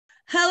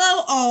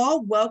Hello,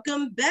 all.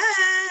 Welcome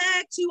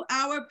back to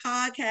our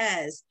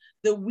podcast.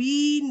 The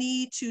We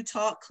Need to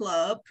Talk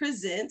Club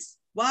presents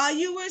While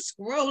You Were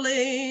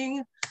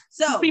Scrolling.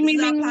 So, this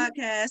is our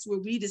podcast where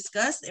we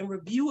discuss and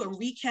review and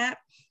recap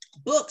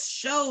books,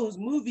 shows,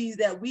 movies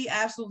that we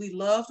absolutely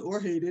loved or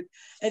hated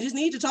and just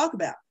need to talk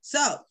about.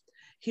 So,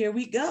 here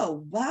we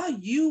go. While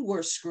you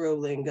were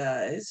scrolling,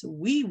 guys,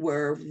 we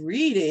were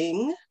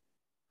reading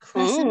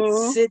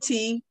Crescent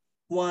City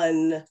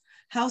 1.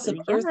 House of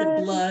Earth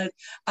and Blood,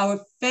 our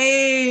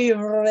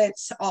favorite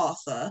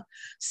author,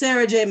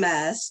 Sarah J.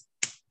 Maas.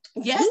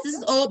 Yes, this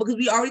is old because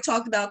we already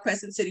talked about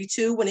Crescent City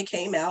 2 when it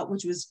came out,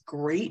 which was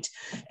great.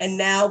 And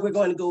now we're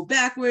going to go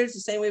backwards the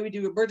same way we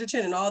do with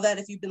Bridgerton and all that.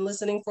 If you've been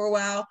listening for a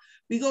while,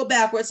 we go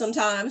backwards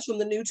sometimes from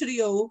the new to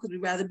the old because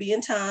we'd rather be in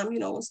time,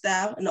 in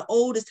style. And the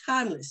old is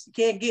timeless. You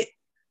can't get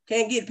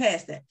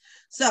past that.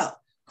 So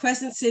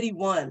Crescent City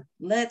 1.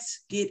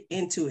 Let's get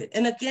into it.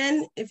 And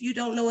again, if you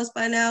don't know us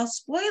by now,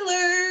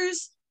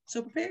 spoilers.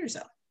 So prepare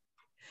yourself.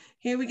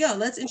 Here we go.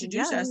 Let's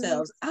introduce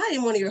ourselves. I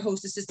am one of your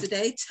hostesses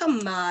today,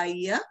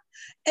 Tamaya.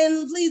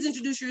 And please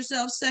introduce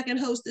yourself, second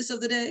hostess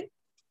of the day.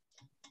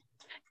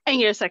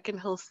 And your second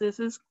hostess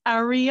is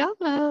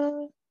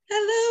Ariana.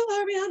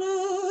 Hello,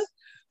 Ariana.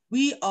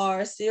 We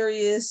are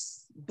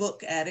serious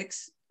book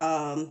addicts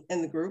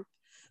in the group.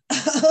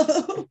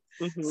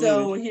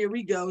 So here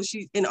we go.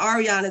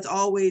 Ariana's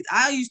always,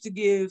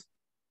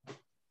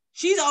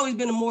 she's always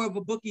been more of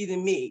a bookie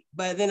than me,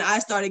 but then I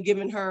started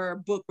giving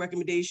her book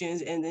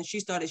recommendations and then she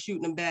started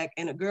shooting them back,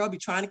 and a girl be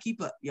trying to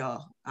keep up,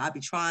 y'all. I be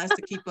trying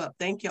to keep up.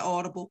 Thank you,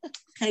 Audible.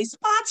 Hey,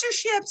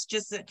 sponsorships,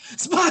 just a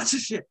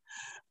sponsorship.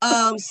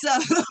 No.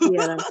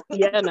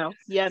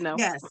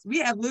 Yes, we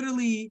have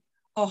literally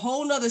a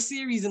whole nother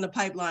series in the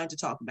pipeline to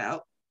talk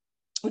about,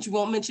 which we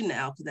won't mention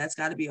now because that's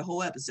got to be a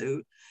whole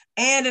episode,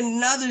 and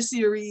another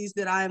series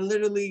that I'm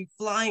literally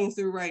flying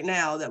through right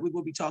now that we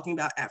will be talking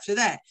about after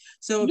that.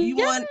 So if you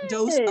want a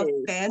dose of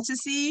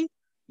fantasy,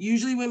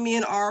 usually when me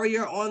and Ari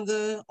are on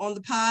the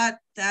pod,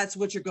 that's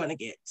what you're going to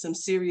get, some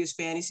serious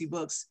fantasy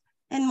books,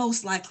 and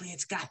most likely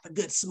it's got the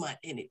good smut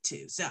in it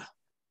too. So,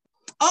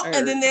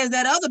 and then there's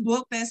that other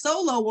book, that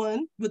solo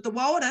one with the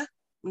water.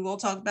 We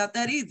won't talk about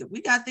that either.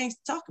 We got things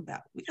to talk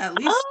about. We got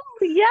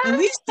at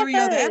least 3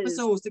 other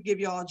episodes to give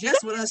y'all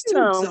just with us too.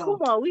 So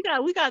come on, we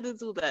got to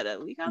do better.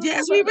 We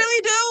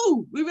really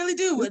do. We really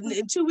do. And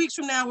in 2 weeks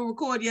from now, we'll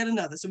record yet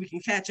another so we can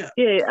catch up.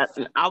 Yeah,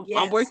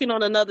 I'm working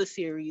on another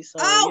series. So,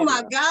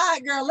 my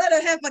God, girl, let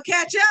her have a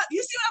catch up.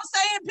 You see what I'm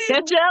saying,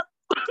 people?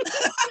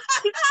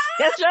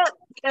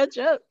 Catch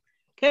up.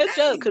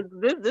 Because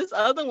this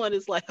other one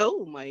is like,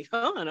 oh my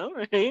God, all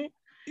right.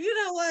 You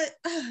know what?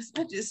 I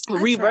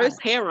reverse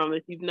harem,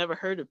 if you've never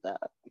heard of that.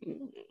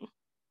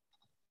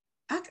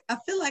 I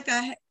feel like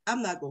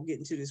I'm not gonna get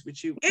into this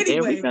with you.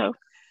 Anyway,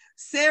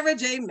 Sarah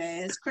J.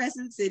 Maas,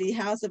 Crescent City,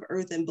 House of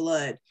Earth and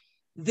Blood.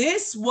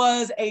 This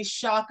was a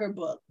shocker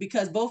book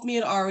because both me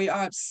and Ari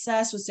are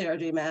obsessed with Sarah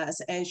J.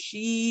 Maas, and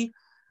she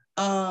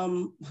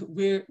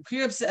we're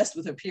obsessed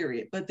with her,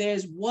 period. But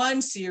there's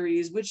one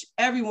series which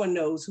everyone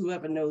knows,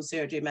 whoever knows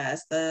Sarah J.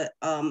 Maas, the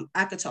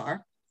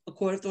ACOTAR, A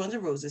Court of Thorns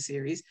and Roses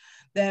series,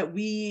 that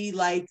we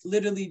like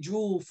literally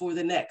drool for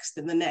the next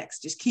and the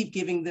next. Just keep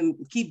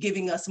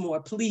giving us more,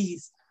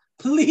 please.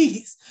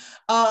 And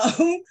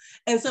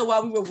so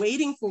while we were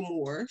waiting for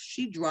more,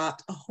 she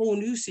dropped a whole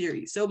new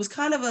series. So it was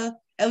kind of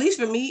at least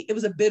for me, it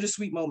was a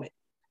bittersweet moment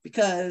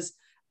because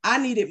I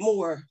needed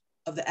more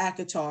of the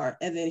ACOTAR,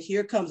 and then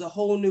here comes a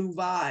whole new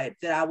vibe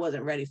that I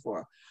wasn't ready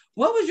for.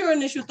 What was your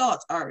initial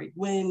thoughts, Ari,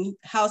 when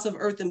House of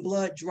Earth and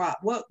Blood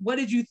dropped? What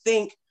did you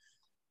think?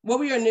 What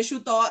were your initial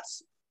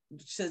thoughts,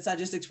 since I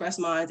just expressed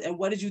mine, and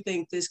what did you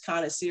think this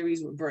kind of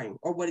series would bring,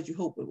 or what did you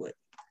hope it would?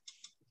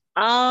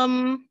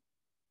 All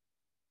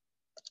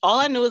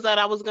I knew is that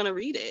I was gonna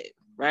read it,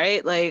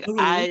 right? Like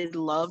I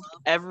loved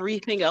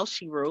everything else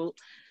she wrote.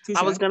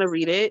 I was gonna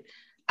read it.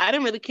 I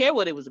didn't really care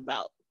what it was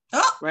about,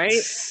 right?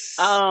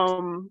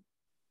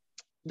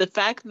 The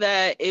fact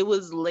that it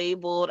was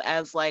labeled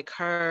as like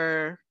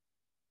her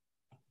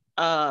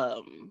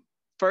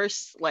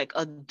first like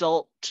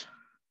adult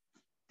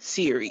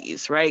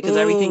series, right? Because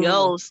everything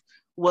else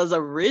was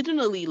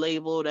originally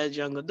labeled as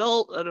young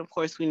adult, and of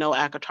course we know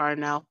ACOTAR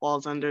now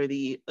falls under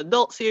the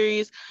adult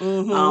series.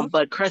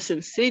 But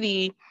Crescent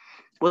City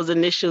was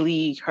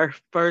initially her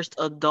first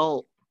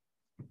adult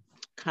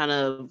kind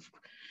of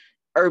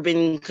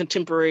urban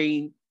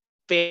contemporary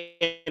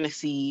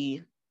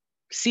fantasy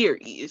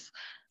series.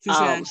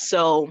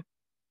 So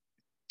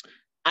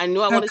I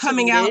knew I wanted to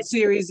coming out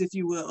series, if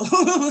you will.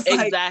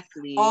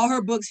 Exactly. All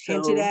her books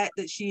hinted at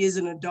that she is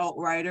an adult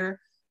writer,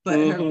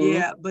 but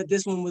but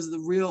this one was the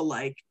real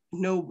like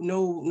no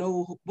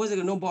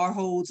bar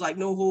holds, like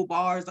no hold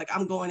bars, like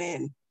I'm going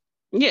in.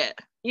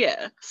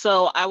 Yeah.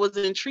 So I was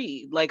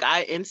intrigued. Like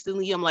I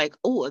instantly am like,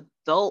 oh,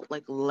 adult,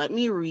 like let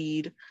me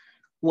read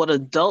what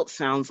adult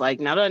sounds like.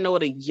 Now that I know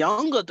what a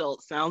young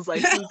adult sounds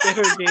like,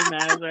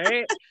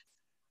 right?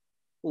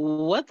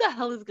 What the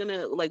hell is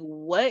gonna, like,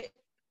 what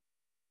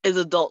is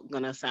adult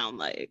gonna sound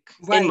like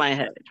right. in my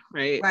head,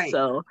 right? Right.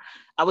 So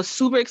I was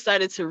super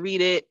excited to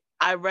read it.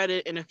 I read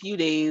it in a few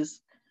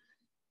days,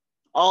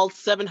 all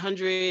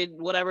 700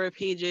 whatever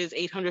pages,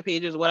 800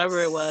 pages,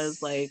 whatever it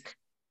was. Like,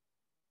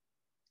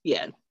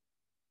 yeah.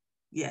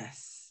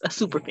 Yes. A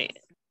super fan.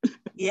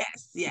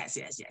 Yes.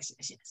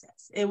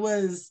 It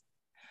was,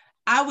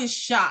 I was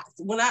shocked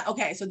when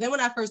then when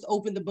I first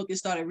opened the book and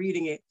started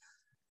reading it,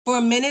 for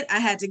a minute, I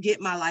had to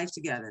get my life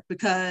together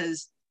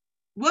because,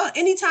 well,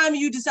 anytime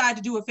you decide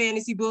to do a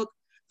fantasy book,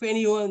 for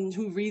anyone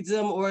who reads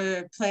them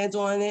or plans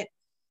on it,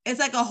 it's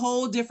like a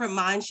whole different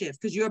mind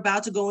shift because you're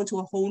about to go into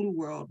a whole new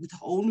world with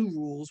whole new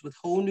rules, with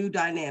whole new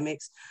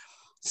dynamics.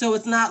 So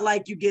it's not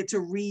like you get to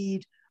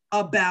read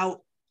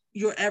about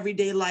your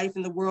everyday life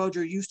in the world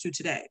you're used to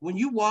today. When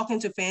you walk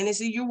into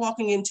fantasy, you're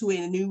walking into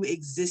a new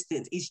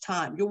existence each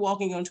time. You're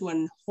walking onto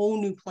a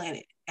whole new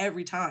planet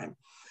every time.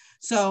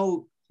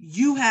 So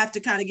you have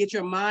to kind of get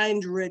your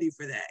mind ready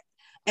for that.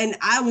 And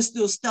I was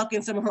still stuck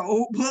in some of her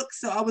old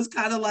books. So I was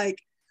kind of like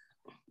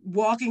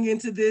walking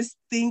into this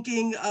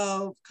thinking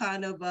of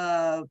kind of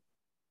a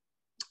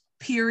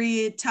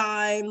period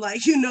time,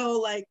 like, you know,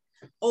 like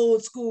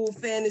old school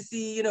fantasy,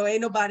 you know,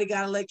 ain't nobody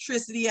got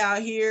electricity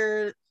out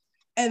here.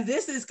 And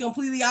this is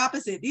completely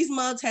opposite. These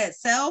mugs had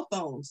cell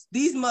phones.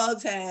 These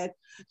mugs had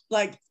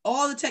like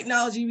all the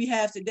technology we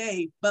have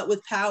today, but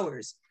with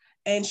powers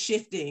and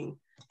shifting.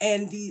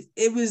 And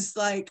it was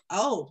like,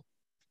 oh,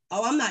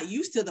 I'm not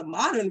used to the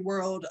modern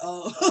world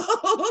of,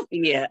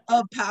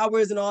 of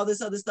powers and all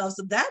this other stuff.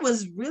 So that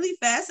was really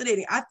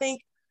fascinating. I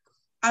think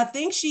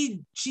she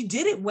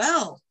did it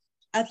well.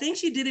 I think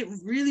she did it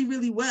really,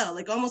 really well.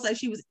 Like almost like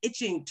she was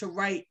itching to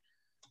write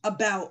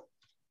about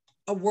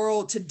a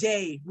world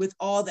today with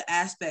all the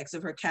aspects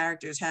of her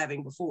characters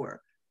having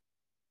before.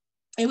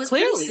 It was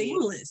pretty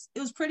seamless. It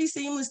was pretty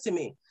seamless to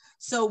me.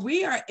 So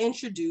we are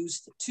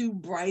introduced to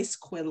Bryce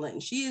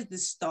Quinlan. She is the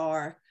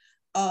star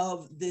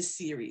of this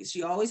series.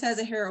 She always has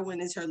a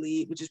heroine as her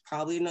lead, which is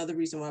probably another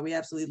reason why we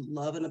absolutely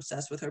love and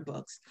obsessed with her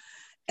books.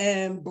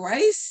 And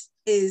Bryce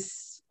is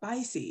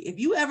spicy. If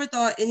you ever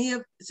thought any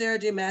of Sarah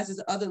J.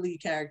 Maas's other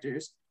lead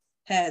characters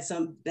had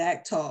some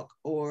back talk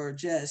or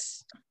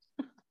just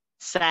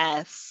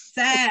sass,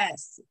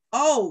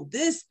 oh,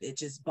 this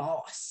bitch is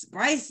boss.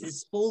 Bryce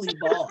is fully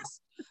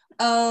boss.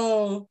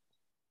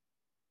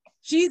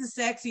 She's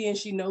sexy and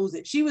she knows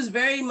it. She was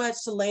very much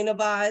Selena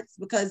vibes,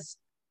 because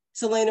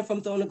Selena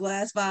from Throne of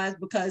Glass vibes,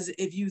 because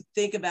if you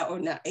think about, or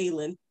not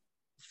Aelin,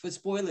 for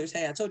spoilers,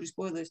 hey, I told you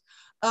spoilers,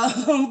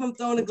 from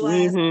Throne of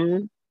Glass,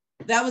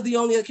 that was the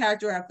only other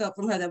character I felt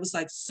from her that was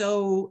like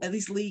so, at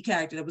least lead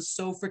character, that was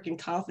so freaking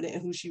confident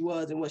in who she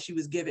was and what she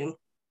was giving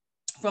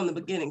from the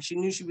beginning. She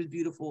knew she was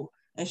beautiful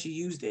and she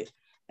used it.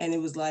 And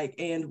it was like,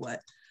 and what?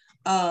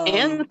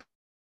 And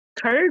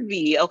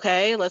curvy,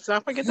 okay? Let's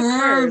not forget the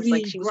curves.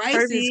 Like she was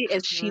curvy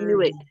and she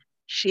knew it.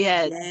 She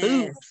had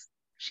boobs.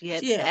 She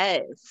had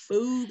ass.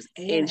 Boobs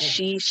and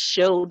she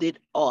showed it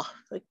off.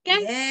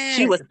 Okay?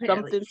 She was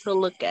something to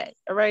look at.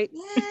 All right.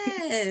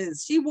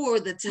 Yes. She wore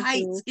the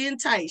tight, skin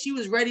tight. She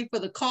was ready for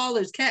the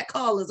callers, cat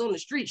callers on the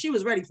street. She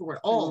was ready for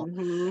it all.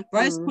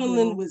 Bryce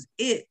Quinlan was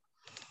it.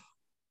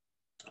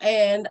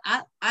 And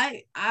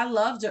I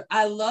loved her.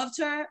 I loved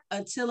her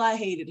until I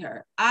hated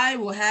her. I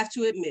will have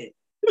to admit,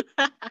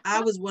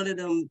 I was one of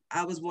them.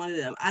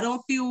 I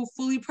don't feel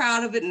fully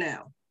proud of it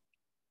now,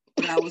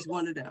 but I was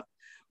one of them.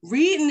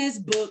 Reading this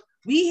book,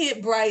 we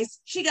hit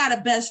Bryce. She got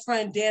a best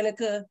friend,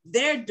 Danica.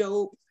 They're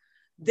dope.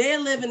 They're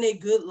living a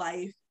good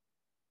life.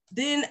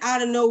 Then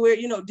out of nowhere,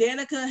 you know,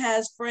 Danica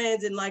has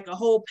friends in like a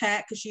whole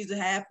pack because she's a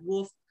half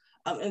wolf,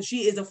 and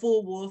she is a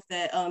full wolf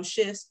that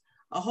shifts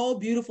a whole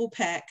beautiful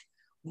pack.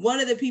 One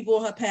of the people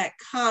in her pack,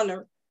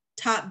 Connor,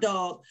 top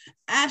dog,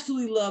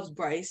 absolutely loves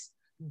Bryce,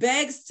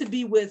 begs to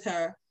be with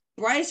her.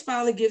 Bryce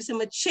finally gives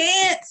him a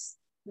chance.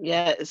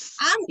 Yes.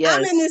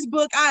 I'm in this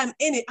book. I'm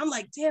in it. I'm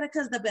like,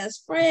 Danica's the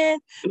best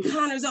friend.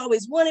 Connor's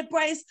always wanted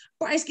Bryce.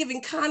 Bryce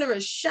giving Connor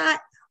a shot.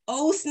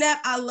 Oh,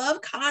 snap. I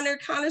love Connor.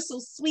 Connor's so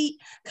sweet.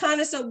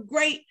 Connor's so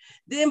great.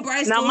 Then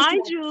Bryce now,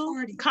 mind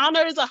you,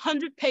 Connor is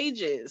 100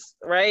 pages,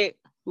 right?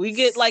 We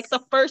get like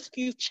the first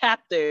few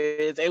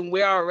chapters and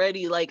we're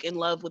already like in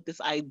love with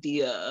this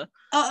idea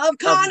of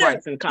Connor.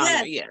 Bryce and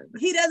Connor. Yes. Yeah.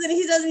 He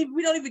doesn't,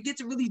 we don't even get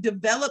to really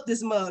develop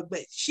this mug,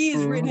 but she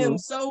has written him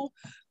so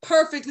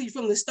perfectly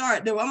from the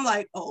start that I'm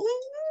like, oh,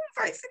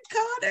 Bryce and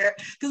Connor.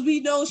 Because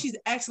we know she's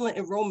excellent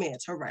in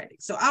romance, her writing.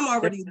 So I'm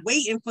already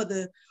waiting for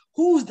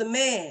who's the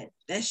man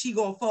that she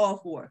gonna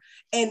fall for.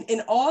 And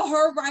in all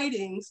her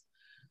writings,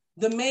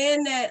 the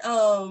man that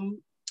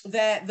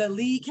the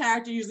lead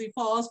character usually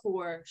falls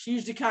for, she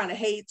usually kind of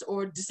hates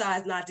or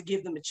decides not to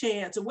give them a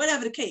chance or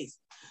whatever the case.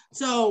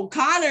 So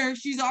Connor,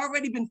 she's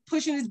already been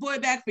pushing this boy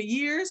back for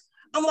years.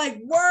 I'm like,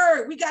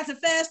 word, we got to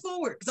fast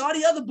forward, because all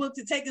the other books,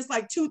 it take us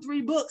like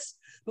 2-3 books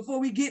before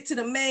we get to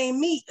the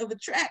main meat of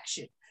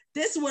attraction.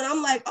 This one,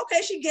 I'm like,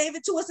 okay, she gave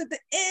it to us at the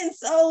end,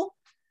 so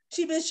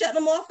she been shutting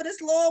them off for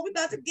this long. We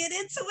about to get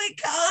into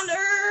it,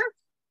 Connor.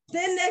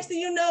 Then next thing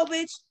you know,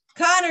 bitch,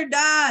 Connor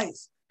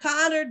dies.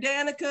 Connor,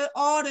 Danica,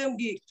 all them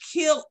get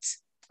killed.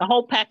 A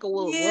whole pack of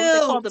wolves. What was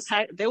they called? The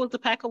pack. There was the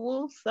pack of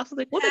wolves. That's what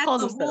they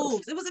called themselves.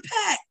 Wolves. It was a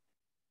pack.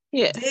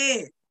 Yeah.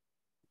 Dead.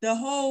 The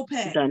whole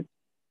pack.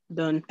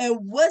 Done. And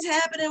what's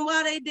happening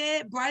while they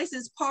dead? Bryce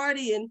is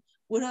partying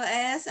with her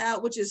ass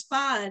out, which is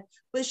fine.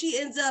 But she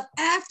ends up,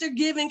 after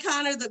giving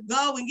Connor the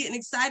go and getting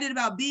excited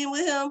about being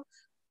with him,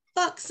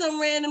 fuck some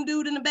random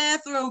dude in the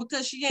bathroom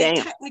because she ain't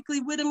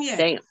technically with him yet.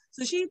 Damn.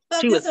 So she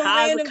fucking some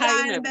random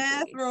guy in the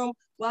bathroom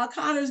while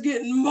Connor's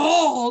getting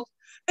mauled.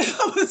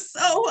 I was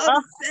so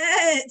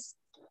upset.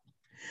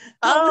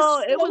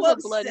 It was a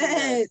bloody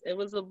mess. It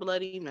was a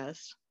bloody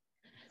mess.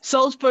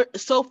 So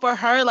for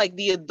her, like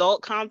the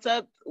adult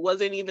concept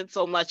wasn't even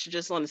so much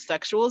just on the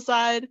sexual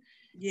side.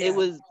 Yeah.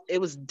 It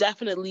was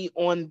definitely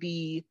on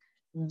the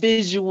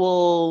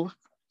visual,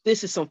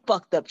 this is some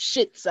fucked up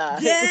shit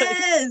side.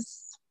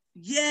 Yes.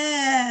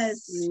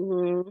 Yes.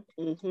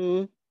 Mm-hmm.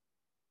 Mm-hmm.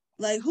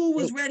 Like, who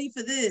was ready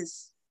for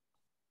this?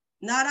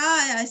 Not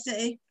I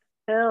say.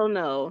 Hell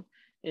no.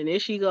 And there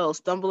she goes,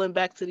 stumbling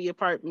back to the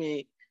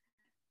apartment,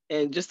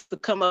 and just to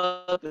come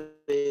up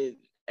and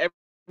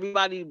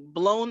everybody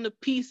blown to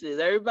pieces.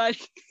 Everybody,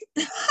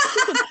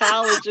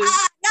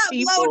 psychologists, not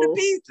people, blown to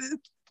pieces.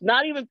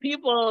 Not even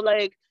people,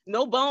 like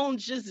no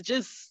bones,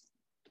 just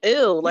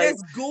ill. Like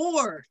there's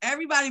gore.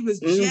 Everybody was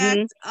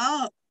jacked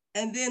up.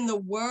 And then the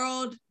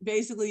world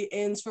basically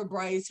ends for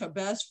Bryce, her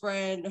best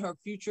friend, her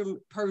future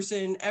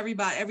person,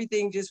 everybody,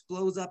 everything just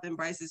blows up in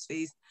Bryce's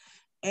face.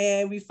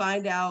 And we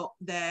find out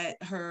that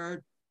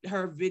her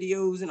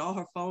videos and all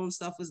her phone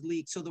stuff was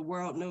leaked. So the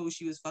world knows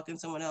she was fucking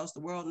someone else.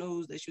 The world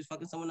knows that she was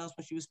fucking someone else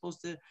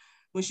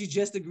when she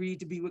just agreed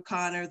to be with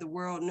Connor. The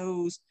world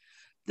knows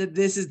that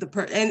this is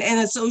and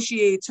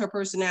associates her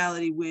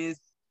personality with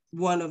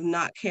one of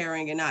not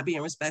caring and not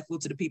being respectful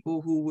to the people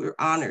who were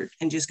honored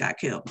and just got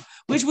killed,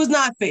 which was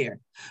not fair.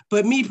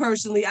 But me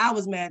personally, I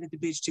was mad at the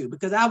bitch too,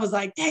 because I was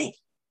like, dang,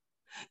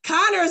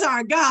 Connor's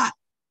our God.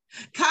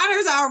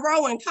 Connor's our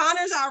Rowan.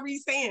 Connor's our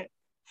Rhys-Ann.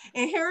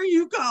 And here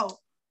you go,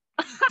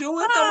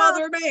 doing some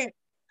other man.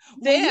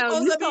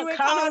 Damn, you thought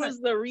Connor was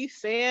the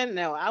Rhys-Ann?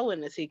 No, I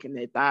wouldn't have taken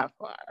it that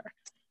far.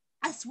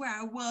 I swear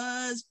I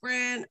was,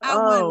 friend. I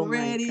wasn't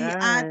ready.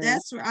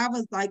 That's where I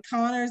was like,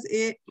 Connor's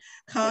it.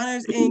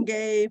 Connor's in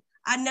game.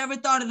 I never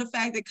thought of the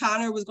fact that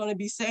Connor was going to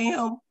be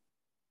Sam.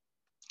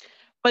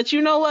 But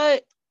you know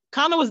what?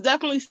 Connor was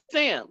definitely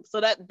Sam.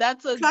 So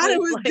that's a Connor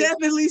was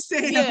definitely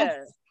Sam.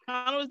 Yeah,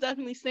 Connor was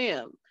definitely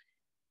Sam.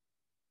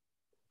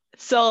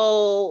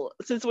 So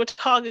since we're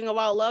talking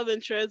about love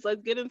interests,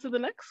 let's get into the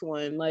next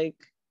one. Like,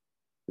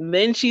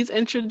 then she's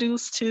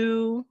introduced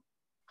to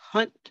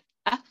Hunt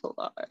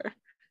Athalar.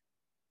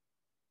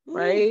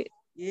 Right?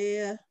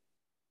 Yeah.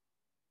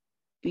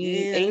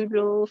 The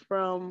angel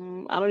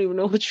from, I don't even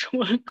know what you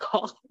want to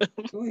call him.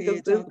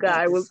 Because this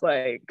guy was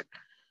like...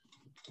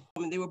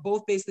 They were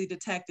both basically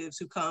detectives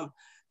who come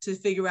to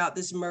figure out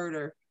this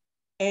murder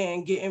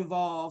and get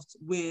involved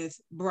with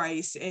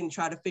Bryce and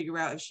try to figure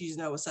out if she's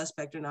a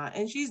suspect or not.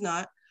 And she's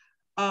not.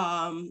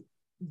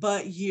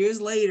 But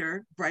years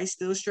later, Bryce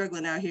still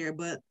struggling out here,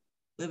 but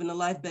living the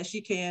life best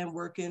she can,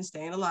 working,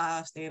 staying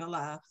alive.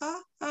 Ha,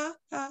 ha,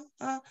 ha,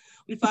 ha.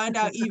 We find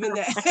out even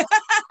that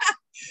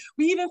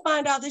we even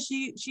find out that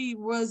she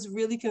was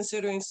really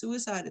considering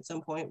suicide at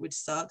some point, which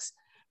sucks,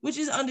 which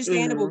is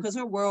understandable because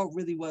her world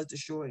really was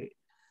destroyed.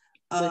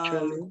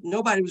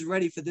 Nobody was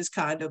ready for this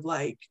kind of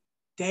like,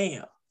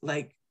 damn,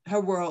 like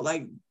her world,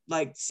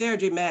 like Sarah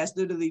J. Maas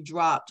literally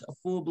dropped a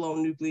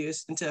full-blown nuclear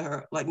into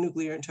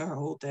her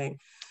whole thing.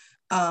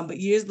 But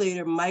years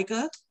later,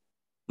 Micah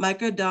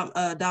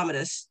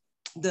Domitus,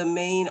 the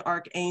main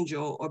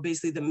archangel, or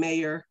basically the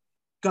mayor,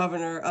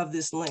 governor of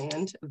this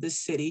land, of this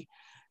city,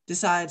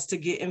 decides to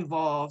get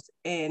involved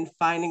in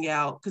finding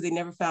out, because they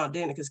never found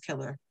Danica's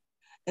killer.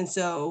 And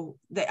so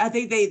I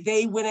think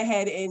they went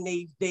ahead and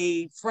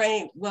they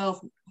framed,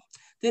 well,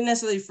 didn't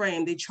necessarily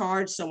frame, they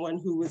charged someone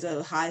who was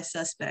a high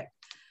suspect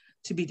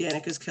to be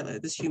Danica's killer,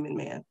 this human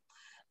man.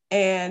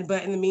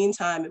 But in the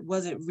meantime, it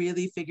wasn't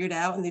really figured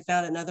out, and they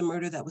found another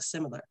murder that was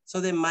similar. So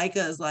then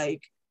Micah is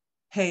like,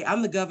 hey,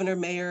 I'm the governor,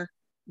 mayor.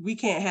 We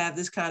can't have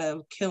this kind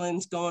of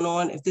killings going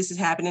on. If this is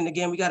happening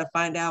again, we got to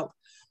find out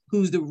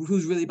who's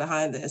really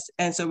behind this.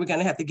 And so we're going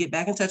to have to get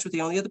back in touch with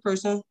the only other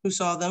person who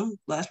saw them,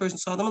 last person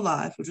saw them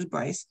alive, which was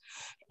Bryce.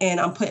 And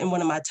I'm putting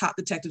one of my top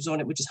detectives on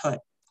it, which is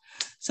Hunt.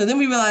 So then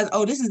we realized,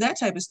 oh, this is that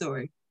type of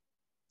story.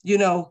 You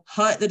know,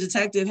 Hunt, the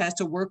detective, has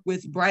to work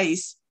with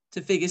Bryce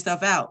to figure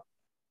stuff out.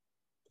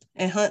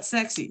 And Hunt's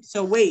sexy.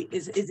 So wait,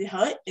 is it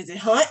Hunt? Is it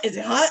Hunt? Is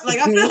it Hunt? Like,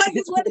 I feel like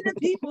it's one of the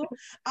people.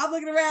 I'm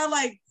looking around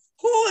like,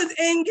 who is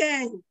in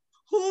game?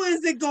 Who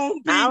is it going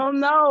to be? I don't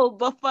know,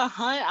 but for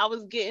Hunt, I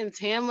was getting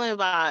Tamlin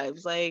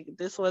vibes. Like,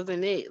 this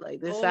wasn't it.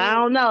 Like, this, I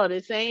don't know.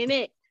 This ain't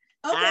it.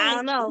 Okay, I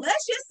don't know.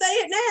 Let's just say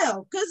it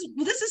now, because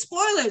this is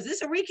spoilers. This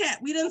is a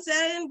recap. We done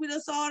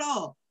saw it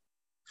all.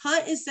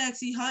 Hunt is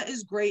sexy. Hunt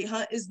is great.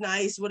 Hunt is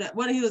nice.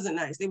 What he wasn't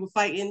nice. They were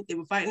fighting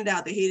it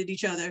out. They hated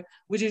each other,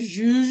 which is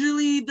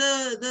usually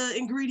the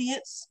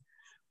ingredients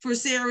for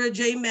Sarah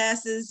J.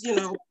 Maas's,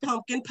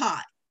 pumpkin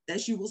pie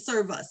that she will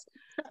serve us.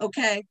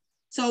 Okay.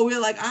 So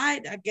we're like, all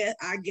right, I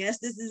guess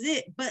this is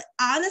it. But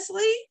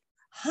honestly,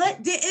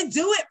 Hunt didn't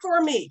do it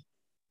for me.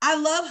 I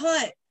love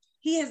Hunt.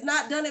 He has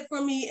not done it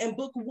for me in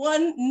book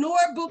 1 nor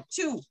book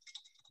 2.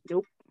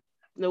 Nope.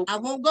 I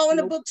won't go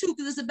into book 2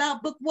 because it's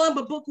about book 1,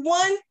 but book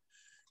 1,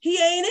 he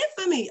ain't it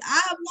for me.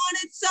 I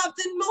wanted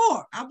something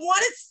more. I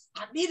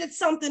needed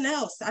something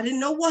else. I didn't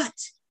know what,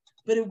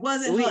 but it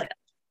wasn't Hunt.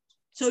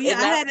 So yeah,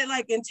 I had it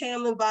like in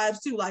Tamlin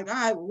vibes too. Like, all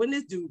right, well, when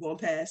this dude gonna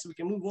pass, we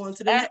can move on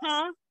to the next.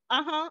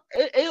 I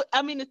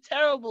mean, it's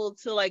terrible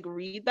to like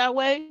read that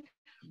way.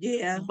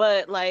 Yeah.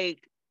 But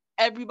like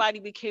everybody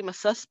became a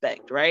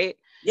suspect, right?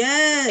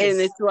 Yes. And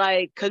it's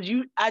like,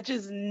 I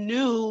just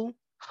knew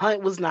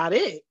Hunt was not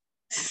it.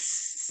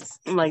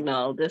 I'm like,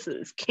 no,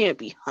 can't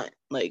be Hunt.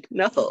 Like,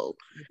 no.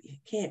 It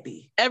can't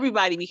be.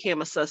 Everybody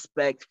became a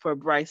suspect for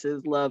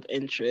Bryce's love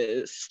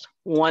interest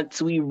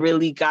once we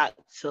really got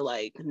to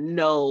like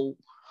know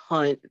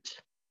Hunt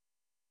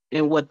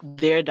and what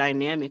their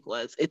dynamic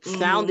was. It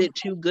sounded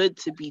too good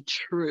to be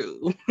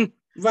true.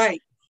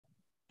 Right.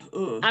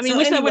 I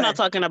mean, said we're not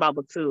talking about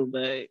book 2,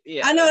 but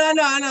yeah. I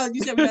know.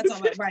 You said we're not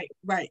talking about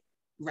right.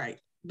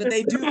 But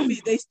they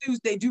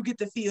do get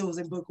the feels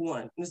in book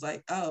 1. It's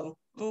like, oh,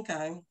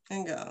 okay,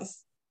 and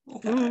goes.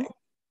 Okay. Mm-hmm.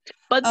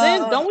 But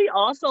then don't we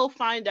also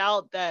find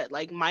out that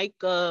like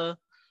Micah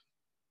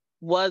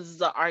was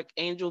the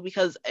Archangel,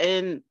 because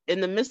in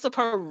the midst of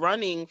her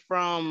running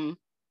from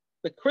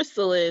the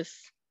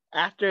Chrysalis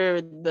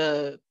after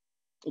the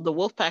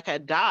Wolfpack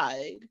had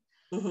died,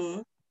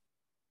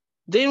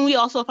 didn't we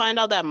also find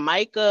out that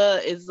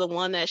Micah is the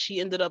one that she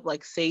ended up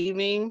like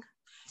saving?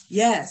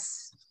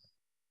 Yes.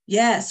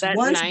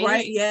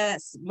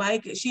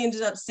 Micah, she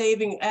ended up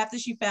saving after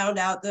she found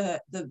out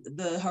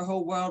her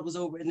whole world was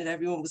over and that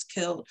everyone was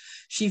killed.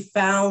 She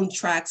found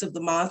tracks of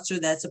the monster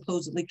that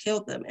supposedly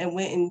killed them and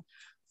went and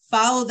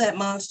followed that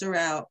monster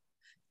out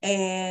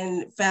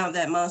and found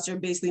that monster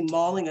basically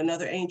mauling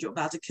another angel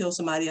about to kill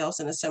somebody else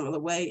in a similar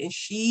way. And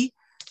she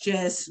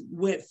just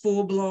went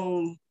full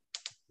blown.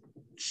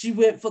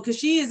 Because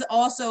she is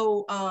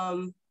also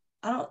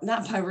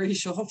not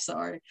biracial, I'm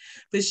sorry,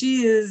 but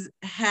she is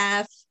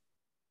half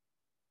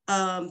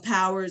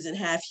powers and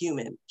half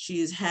human. She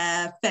is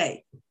half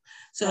fae.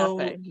 So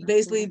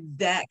basically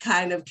that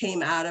kind of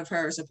came out of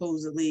her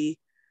supposedly,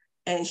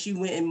 and she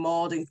went and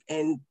mauled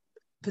and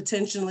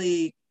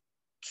potentially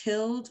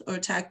killed or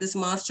attacked this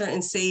monster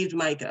and saved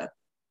Micah.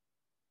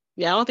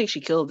 Yeah, I don't think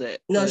she killed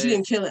it. No, she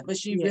didn't kill it, but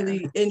she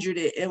really injured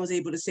it and was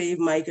able to save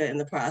Micah in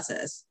the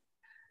process.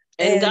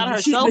 And got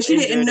herself but she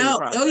didn't know.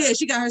 Oh yeah,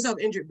 she got herself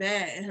injured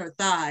bad in her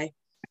thigh,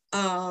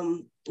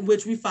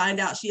 which we find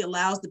out she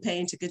allows the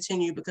pain to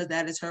continue because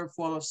that is her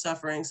form of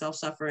suffering,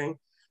 self-suffering,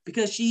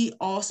 because she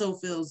also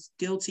feels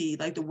guilty.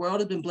 Like the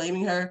world has been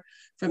blaming her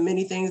for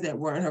many things that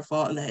weren't her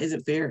fault, and that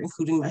isn't fair,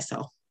 including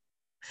myself.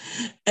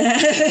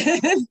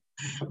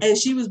 And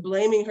she was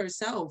blaming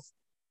herself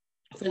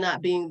for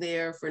not being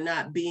there, for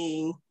not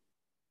being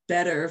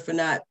better,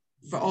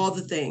 for all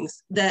the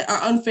things that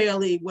are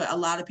unfairly what a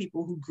lot of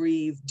people who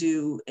grieve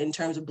do in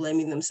terms of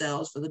blaming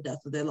themselves for the death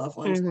of their loved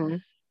ones,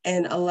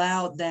 and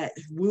allowed that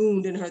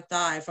wound in her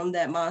thigh from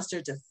that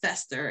monster to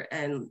fester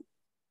and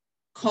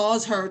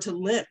cause her to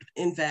limp,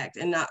 in fact,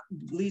 and not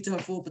lead to her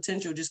full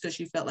potential just because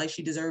she felt like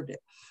she deserved it.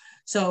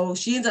 So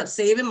she ends up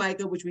saving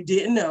Micah, which we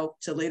didn't know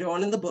till later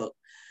on in the book.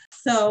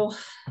 So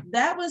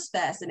that was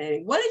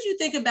fascinating. What did you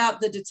think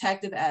about the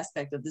detective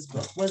aspect of this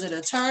book? Was it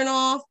a turn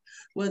off?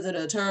 Was it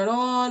a turn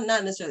on?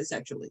 Not necessarily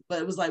sexually, but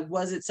it was like,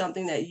 was it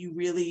something that you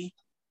really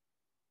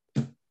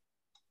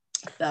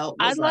felt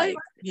was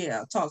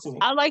talk to me.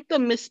 I like the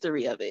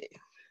mystery of it,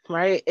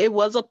 right? It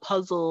was a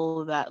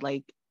puzzle that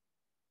like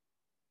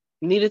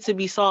needed to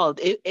be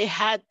solved. It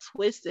had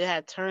twists, it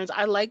had turns.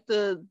 I like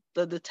the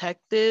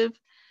detective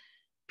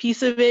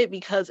piece of it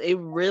because it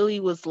really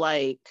was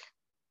like,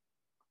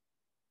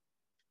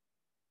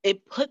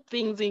 it put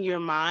things in your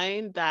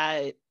mind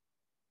that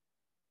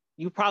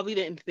you probably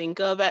didn't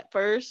think of at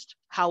first.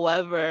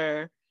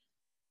 However,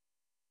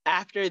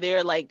 after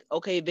they're like,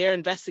 okay, they're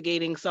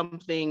investigating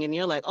something and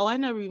you're like, oh, I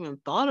never even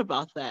thought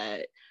about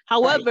that.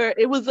 However,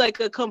 it was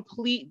like a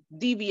complete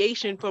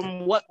deviation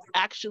from what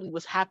actually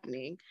was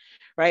happening,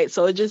 right?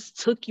 So it just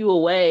took you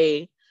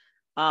away.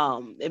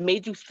 It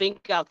made you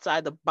think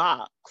outside the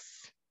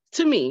box,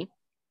 to me,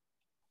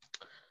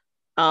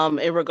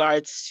 in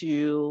regards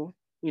to,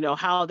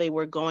 how they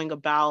were going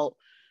about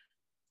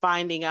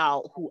finding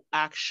out who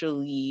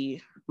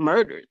actually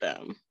murdered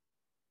them.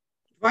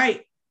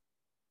 Right.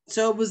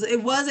 So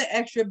it was an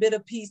extra bit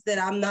of piece that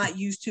I'm not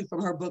used to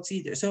from her books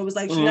either. So it was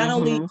like she not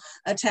only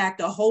attacked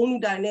a whole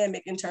new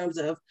dynamic in terms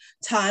of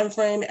time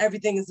frame,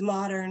 everything is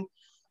modern.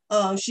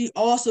 She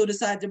also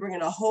decided to bring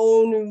in a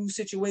whole new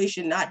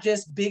situation, not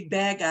just big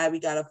bad guy we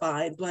gotta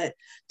find, but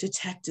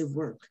detective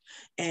work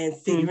and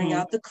figuring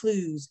out the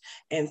clues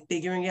and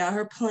figuring out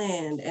her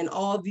plan and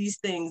all these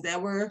things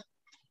that were.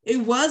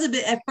 It was a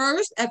bit at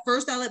first.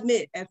 I'll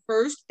admit, at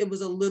first it was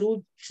a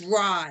little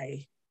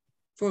dry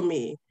for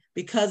me,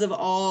 because of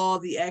all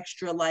the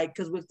extra,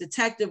 because with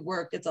detective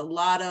work, it's a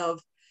lot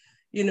of,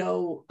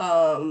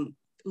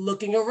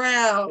 looking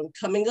around,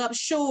 coming up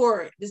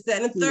short, this,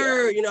 that, and the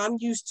third. You know, I'm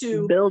used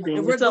to building.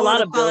 If we're it's a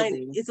lot of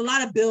building. It's a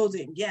lot of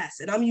building, yes.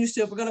 And I'm used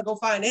to, if we're gonna go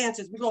find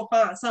answers, we're gonna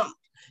find something.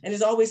 And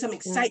there's always some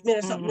excitement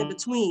or something in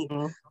between.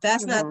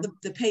 That's not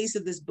the pace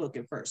of this book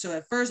at first. So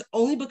at first,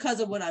 only because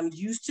of what I'm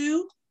used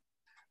to,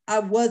 I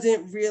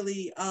wasn't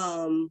really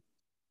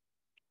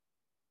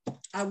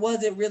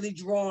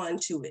drawn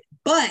to it.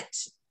 But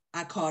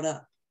I caught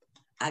up.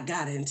 I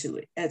got into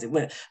it as it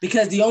went.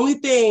 Because the only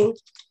thing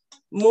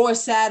more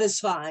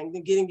satisfying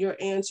than getting your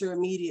answer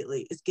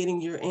immediately is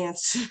getting your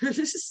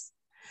answers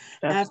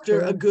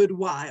after a good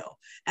while.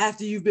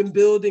 After you've been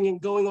building and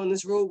going on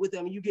this road with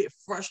them, you get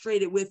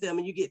frustrated with them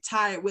and you get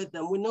tired with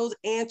them. When those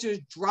answers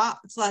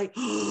drop, it's like,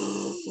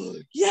 oh,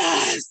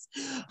 yes,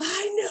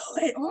 I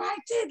knew it, or I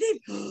did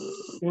it.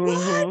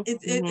 What? And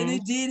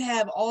it did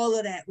have all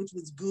of that, which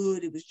was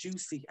good. It was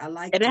juicy. I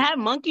liked it. And it had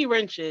monkey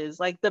wrenches.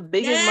 Like the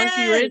biggest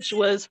monkey wrench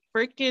was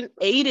freaking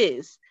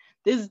Adis.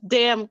 This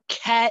damn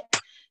cat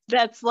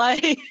that's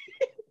like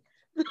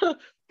the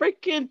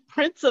freaking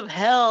Prince of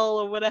Hell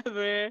or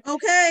whatever.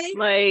 Okay.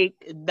 Like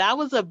that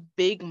was a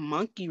big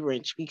monkey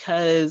wrench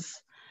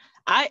because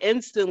I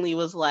instantly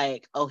was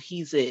like, oh,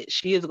 he's it.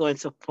 She is going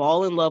to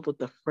fall in love with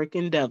the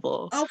freaking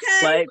devil.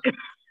 Okay. Like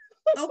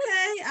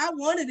okay, I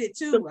wanted it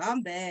too.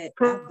 I'm bad.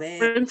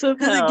 Prince of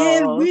Because Hell.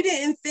 again,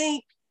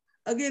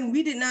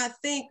 we did not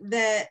think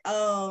that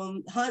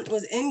Hunt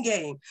was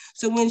Endgame.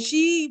 So when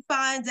she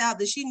finds out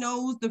that she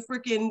knows the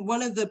freaking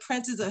one of the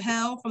princes of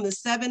hell from the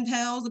 7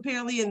 hells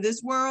apparently in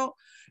this world,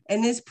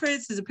 and this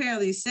prince is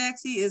apparently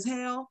sexy as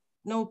hell,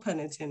 no pun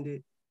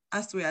intended.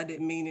 I swear I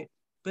didn't mean it,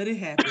 but it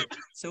happened.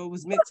 So it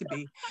was meant to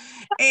be.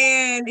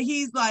 And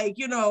he's like,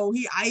 you know,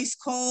 he ice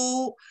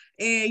cold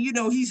and, you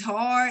know, he's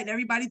hard and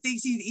everybody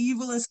thinks he's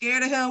evil and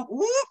scared of him.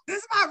 Whoop, this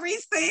is my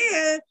Reese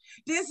saying.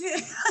 This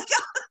is,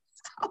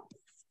 I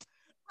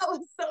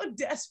was so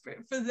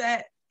desperate for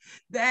that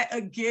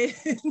again.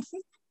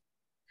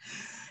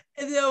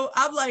 And so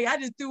I'm like, I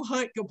just threw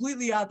Hunt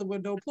completely out the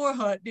window. Poor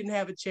Hunt didn't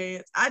have a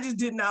chance. I just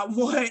did not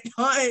want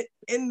Hunt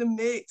in the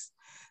mix.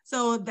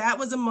 So that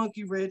was a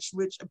monkey wrench,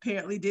 which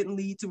apparently didn't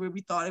lead to where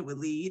we thought it would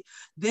lead.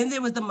 Then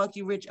there was the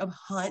monkey wrench of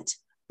Hunt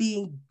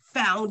being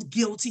found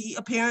guilty,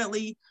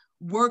 apparently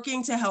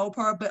working to help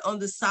her, but on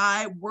the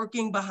side,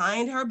 working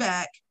behind her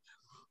back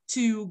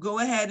to go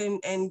ahead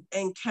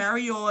and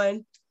carry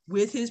on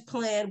with his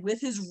plan,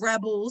 with his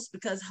rebels,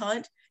 because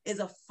Hunt is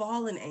a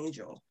fallen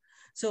angel.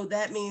 So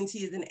that means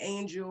he is an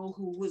angel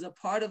who was a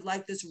part of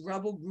like this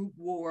rebel group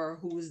war,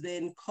 who was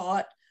then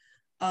caught,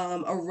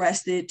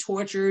 arrested,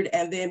 tortured,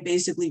 and then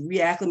basically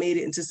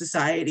reacclimated into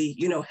society,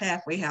 you know,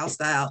 halfway house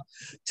style,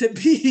 to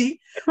be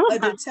a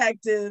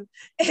detective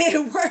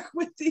and work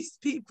with these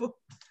people,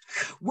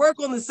 work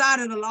on the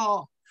side of the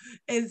law.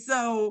 And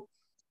so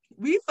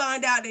we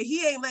find out that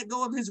he ain't let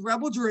go of his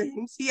rebel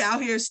dreams. He out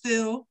here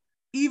still,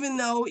 even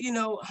though, you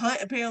know,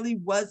 Hunt apparently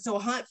was. So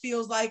Hunt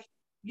feels like,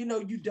 you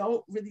know, you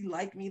don't really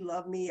like me,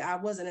 love me. I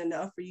wasn't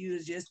enough for you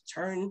to just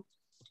turn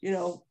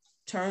the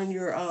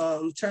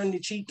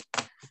cheek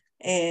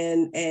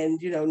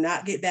and you know,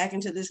 not get back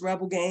into this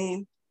rebel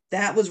game.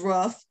 That was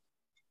rough.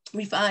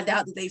 We find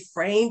out that they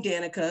framed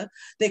Danica.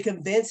 They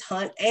convinced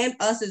Hunt and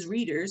us as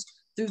readers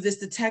through this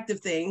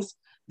detective things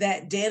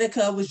that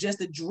Danica was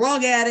just a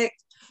drug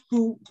addict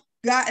who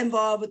got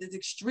involved with this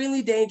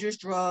extremely dangerous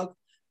drug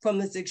from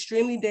this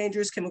extremely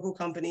dangerous chemical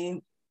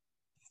company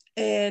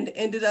and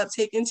ended up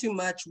taking too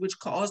much, which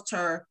caused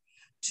her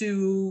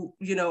to,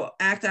 you know,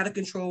 act out of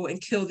control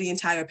and kill the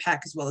entire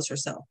pack as well as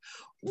herself.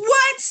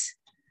 What?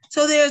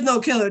 So there's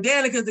no killer.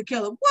 Danica's the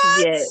killer.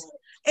 What? Yes.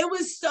 It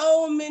was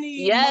so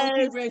many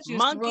monkey wrenches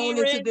thrown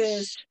into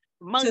this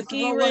to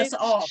throw us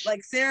off.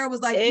 Like Sarah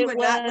was like, you are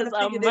not going to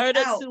figure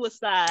this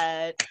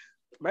out.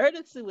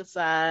 Murder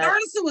suicide.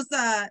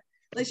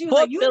 Like she was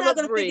like, you're not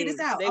going to figure this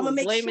out. I'm going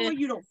to make sure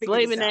you don't figure this out.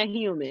 Blaming that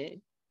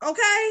human.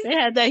 Okay. They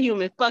had that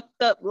human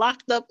fucked up,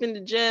 locked up in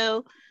the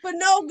jail. But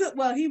no good.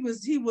 Well, he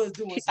was doing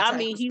some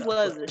he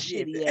was a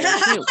shitty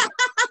ass human.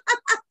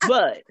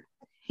 But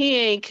he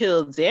ain't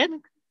killed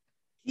Danica.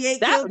 He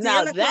ain't killed Danica.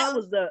 Now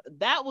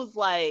that was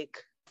like,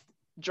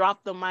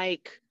 drop the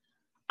mic.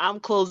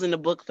 I'm closing the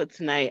book for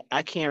tonight.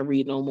 I can't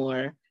read no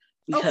more.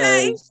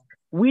 Because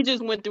we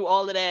just went through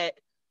all of that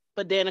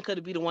for Danica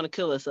to be the one to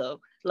kill herself.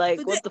 Like,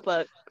 but what the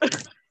fuck?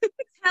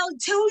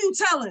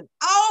 Tell him.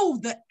 Oh,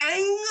 the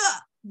anger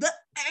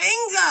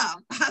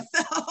I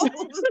felt.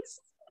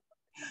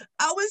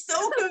 I was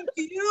so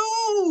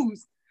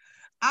confused.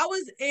 I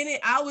was in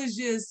it.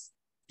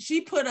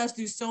 She put us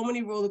through so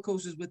many roller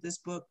coasters with this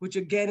book, which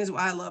again is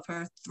why I love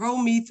her. Throw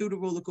me through the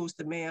roller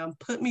coaster, ma'am.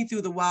 Put me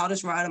through the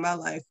wildest ride of my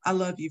life. I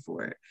love you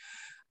for it.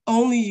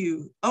 Only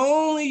you,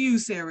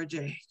 Sarah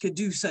J, could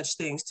do such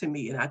things to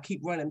me, and I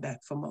keep running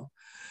back for more.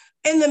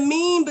 In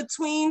the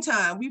between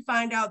time, we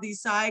find out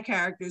these side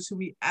characters who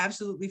we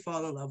absolutely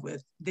fall in love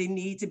with. They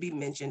need to be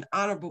mentioned,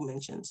 honorable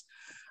mentions.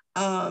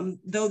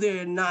 Though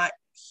they're not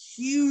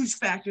huge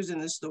factors in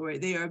the story,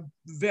 they are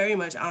very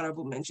much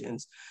honorable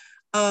mentions.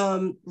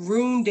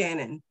 Rune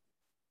Dannon.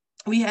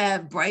 We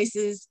have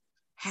Bryce's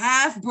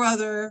half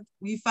brother,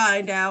 we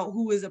find out,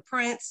 who is a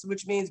prince,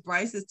 which means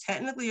Bryce is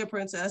technically a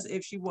princess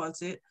if she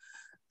wants it.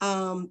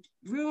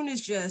 Rune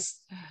is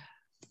just,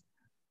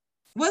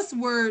 what's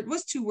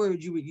 2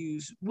 words you would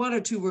use? 1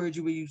 or 2 words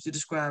you would use to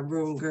describe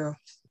Rune, girl,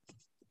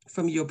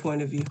 from your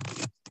point of view?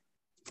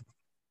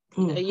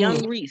 A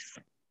young Rhys.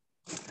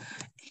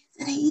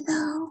 Isn't he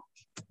though?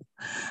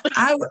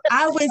 I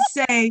would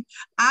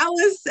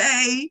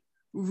say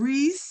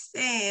Rhys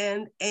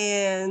and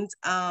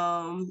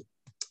oh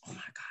my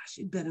gosh,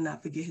 you better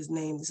not forget his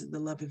name. This is the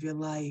love of your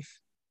life.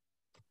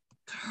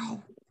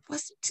 Girl,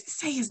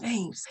 say his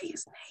name. Say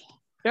his name.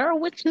 Girl,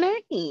 which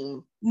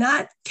name?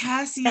 Not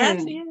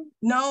Cassian.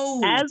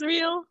 No.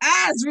 Azriel?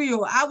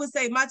 Azriel. I would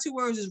say my 2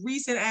 words is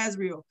Rhys and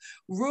Azriel.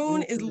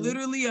 Rune is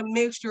literally a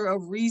mixture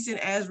of Rhys and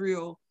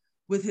Azriel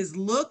with his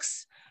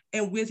looks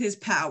and with his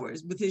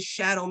powers, with his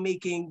shadow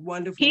making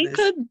wonderfulness. He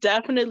could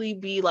definitely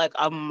be like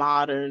a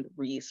modern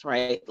Rhys,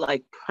 right?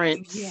 Like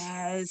Prince.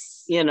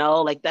 Yes. You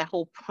know, like that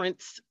whole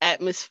Prince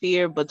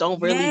atmosphere, but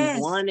don't really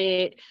want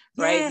it,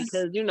 right? Yes.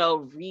 Because, you know,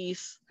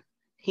 Rhys,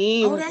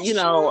 he, you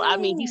know, true. I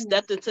mean, he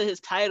stepped into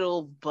his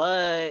title,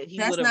 but he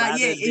would have rather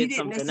did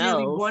something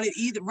else. Want it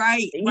either,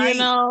 right? You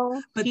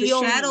know, but the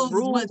shadows is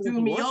what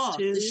threw me off.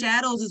 The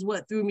shadows is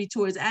what threw me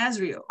towards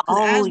Azriel.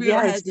 Because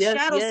Azriel has the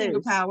shadow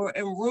single power,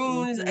 and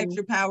Rune is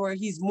extra power.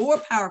 He's more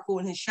powerful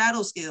in his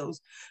shadow skills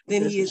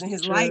than he is in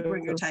his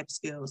Lightbringer type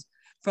skills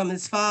from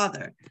his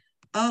father.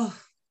 Oh,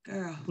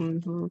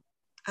 girl.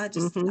 I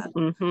just love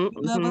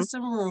us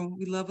some Rune.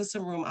 We love us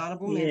some Rune.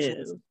 Honorable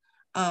mentions.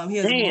 He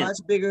has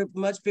a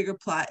much bigger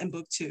plot in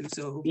book 2.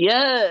 So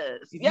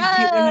if you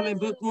get with him in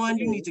book 1,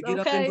 you need to get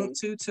up in book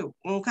 2 too.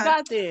 Okay.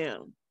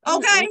 Goddamn.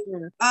 Okay.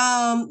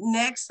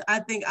 Next, I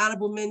think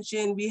honorable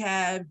mention, we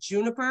have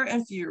Juniper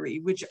and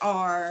Fury, which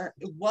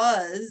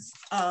was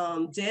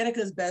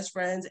Danica's best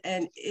friends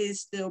and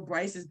is still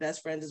Bryce's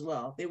best friend as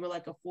well. They were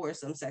like a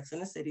foursome, Sex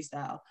and the City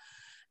style.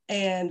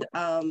 And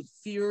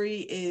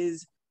Fury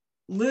is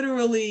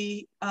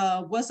literally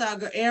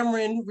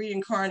Amren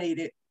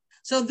reincarnated.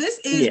 So this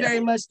is very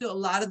much still a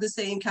lot of the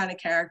same kind of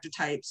character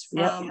types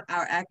from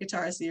our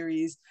ACOTAR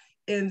series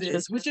in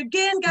this, which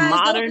again,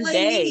 guys, don't blame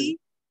me.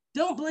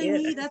 Don't blame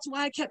me. That's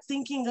why I kept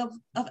thinking of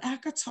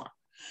ACOTAR.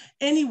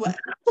 Anyway,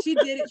 she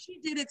did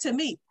it to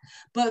me.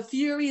 But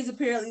Fury is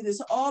apparently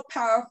this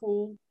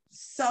all-powerful,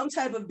 some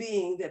type of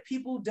being that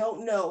people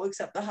don't know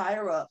except the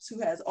higher ups, who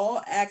has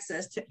all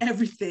access to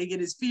everything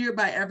and is feared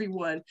by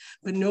everyone,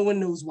 but no one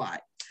knows why.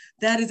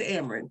 That is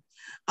Amren.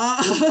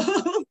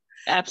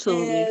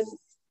 Absolutely. And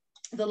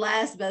the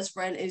last best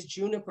friend is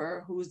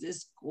Juniper, who's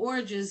this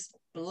gorgeous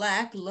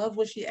Black, love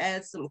when she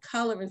adds some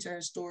color into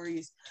her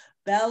stories,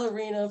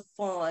 ballerina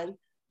fawn,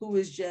 who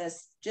is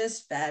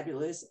just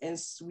fabulous and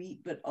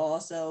sweet, but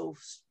also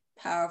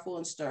powerful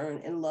and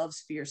stern and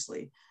loves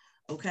fiercely.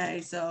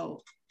 Okay,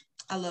 so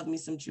I love me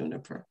some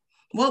Juniper.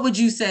 What would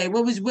you say?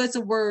 What's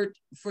a word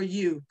for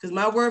you? Because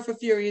my word for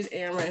Fury is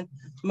Amren.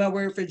 My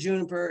word for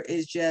Juniper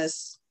is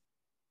just,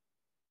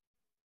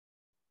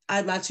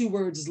 my 2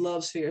 words is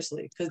loves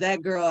fiercely, because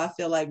that girl, I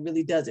feel like,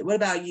 really does it. What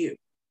about you?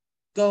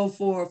 Go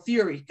for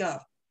Fury. Go.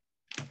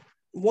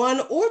 1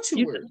 or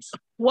 2 words.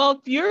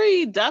 Well,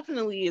 Fury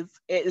definitely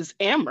is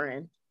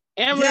Amren.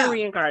 Amren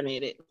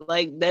reincarnated.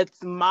 Like,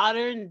 that's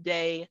modern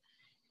day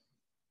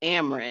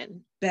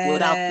Amren. Badass.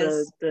 Without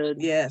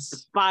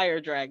the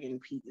fire dragon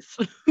piece.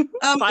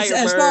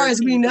 As far as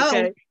we know.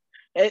 Okay?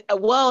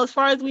 As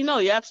far as we know,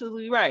 you're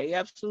absolutely right.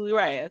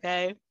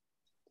 Okay.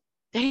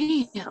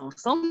 Damn,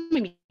 so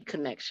many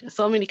connections.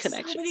 Oh my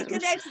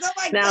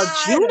now, God.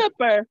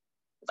 Juniper,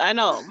 I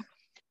know.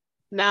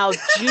 Now,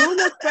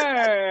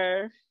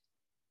 Juniper,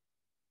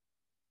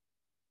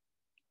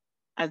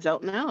 I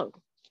don't know.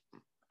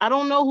 I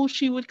don't know who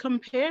she would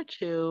compare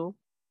to.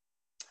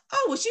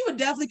 Oh, well, she would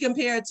definitely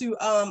compare to,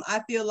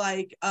 I feel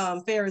like,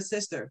 Farrah's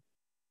sister.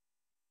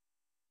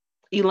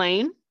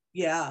 Elaine?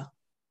 Yeah.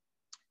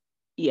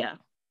 Yeah.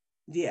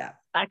 Yeah.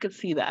 I could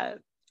see that.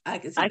 I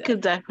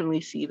could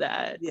definitely see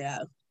that.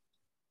 Yeah.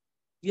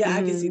 Yeah,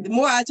 I can see. The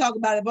more I talk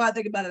about it, the more I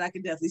think about it, I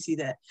can definitely see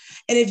that.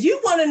 And if you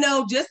want to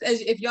know, just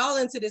as if y'all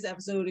into this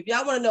episode, if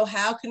y'all want to know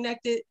how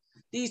connected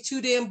these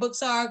 2 damn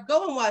books are,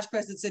 go and watch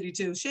Crescent City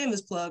 2.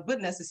 Shameless plug,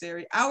 but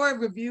necessary. Our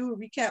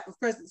recap of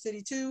Crescent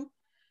City 2,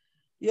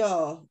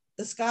 y'all,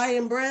 The Sky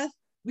and Breath,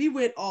 we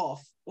went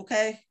off,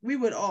 okay? We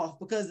went off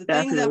because the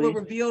things that were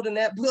revealed in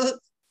that book.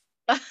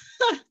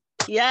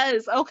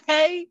 Yes,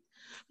 okay.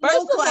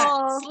 First of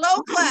all,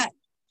 slow clap.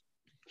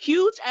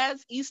 Huge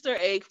ass Easter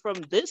egg from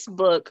this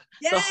book.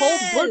 Yes. The whole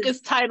book is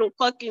titled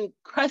fucking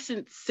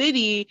Crescent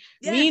City.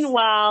 Yes.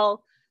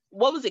 Meanwhile,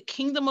 what was it?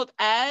 Kingdom of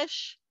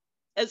Ash?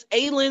 As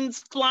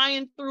Aylin's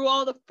flying through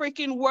all the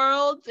freaking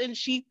worlds and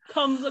she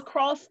comes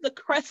across the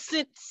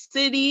Crescent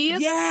City.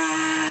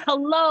 Yeah.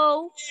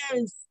 Hello.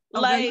 Yes.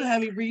 Like, you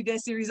have me read that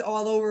series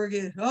all over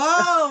again.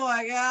 Oh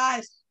my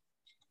gosh.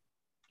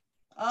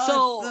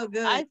 Oh, so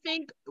good. I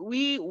think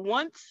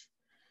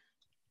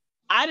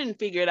I didn't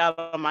figure it out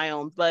on my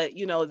own, but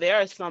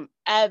there are some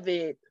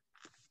avid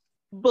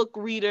book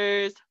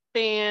readers,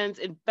 fans,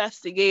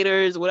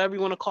 investigators, whatever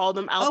you want to call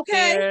them out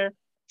there,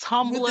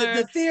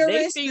 Tumblr,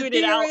 they figured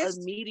it out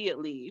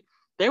immediately.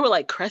 They were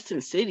like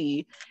Crescent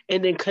City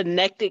and then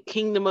connected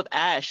Kingdom of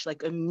Ash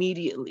like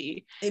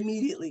immediately.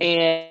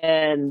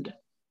 And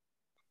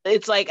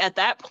it's like at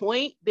that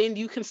point, then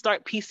you can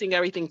start piecing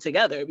everything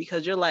together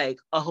because you're like,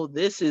 oh,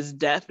 this is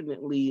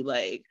definitely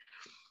like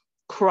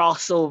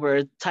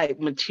crossover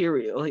type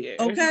material here.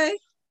 Okay.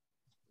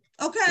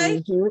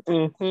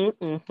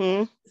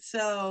 Mm-hmm.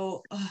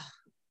 So,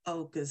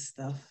 good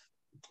stuff.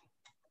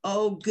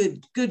 Oh,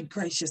 good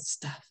gracious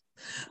stuff.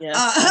 Yeah.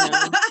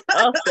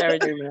 Sarah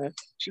J. Maas.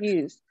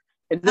 Jeez.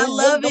 I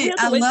love it.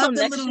 I love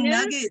the little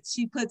nuggets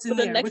she puts in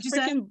there. What'd you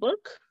say?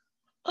 Book?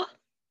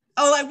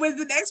 Like with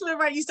the next one,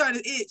 right? You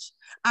started itch.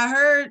 I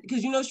heard,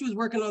 because she was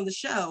working on the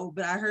show,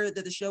 but I heard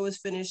that the show is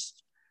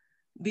finished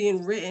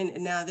being written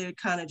and now they're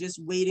kind of just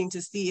waiting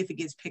to see if it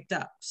gets picked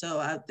up. So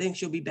I think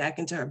she'll be back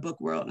into her book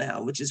world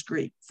now, which is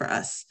great for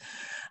us.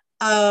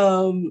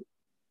 Other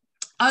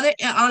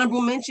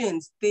honorable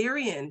mentions,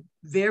 Therian,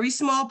 very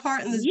small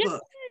part in this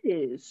book.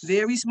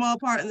 Very small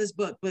part in this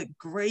book, but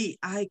great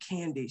eye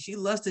candy. She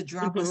loves to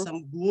drop us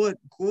some good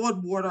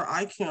water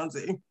eye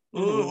candy.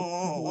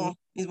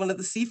 He's one of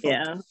the sea folk.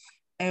 Yeah.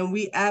 And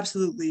we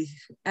absolutely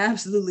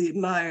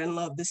admire and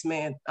love this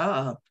man.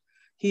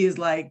 He is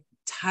like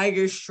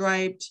tiger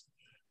striped,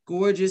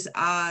 gorgeous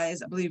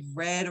eyes, I believe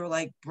red or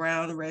like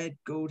brown, red,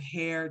 gold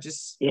hair,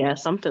 just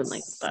something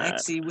like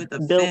sexy that. with a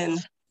fin.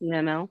 He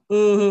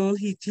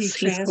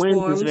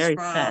transforms very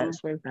from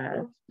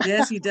fast.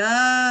 Yes, he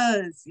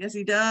does.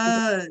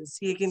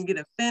 He can get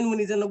a fin when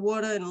he's in the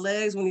water and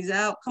legs when he's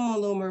out. Come on,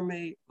 Little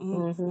Mermaid.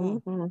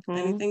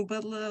 Anything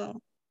but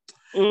little.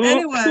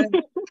 Anyway.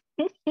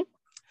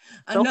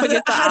 Don't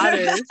forget the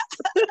otters.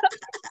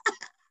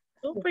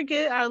 Don't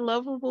forget our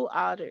lovable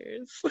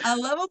otters. Our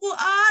lovable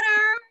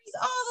otters.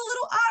 Oh, the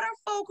little otter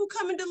folk who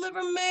come and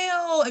deliver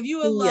mail. If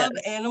you love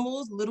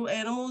animals, little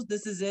animals,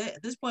 this is it.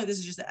 At this point, this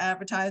is just an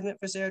advertisement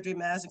for Sarah J.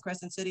 Maas and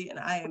Crescent City, and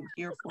I am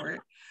here for it.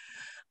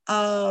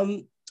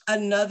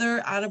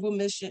 Another honorable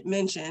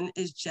mention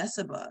is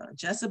Jessica.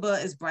 Jessica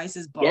is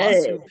Bryce's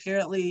boss, who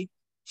apparently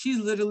she's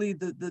literally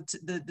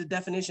the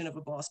definition of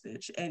a boss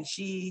bitch, and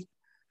she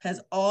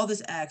has all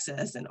this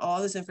access and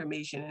all this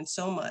information and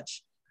so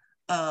much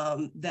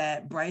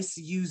that Bryce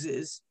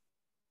uses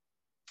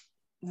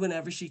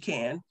whenever she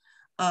can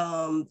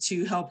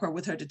to help her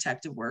with her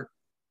detective work.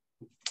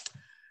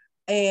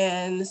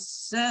 And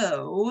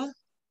so,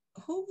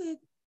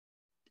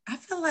 I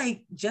feel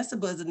like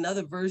Jessica is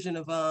another version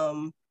of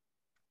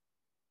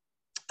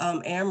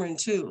Amren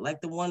too, like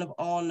the one of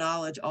all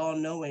knowledge, all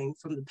knowing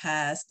from the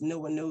past. No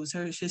one knows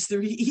her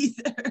history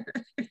either.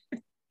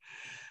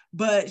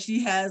 But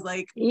she has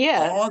like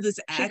all this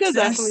access. She could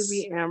definitely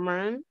be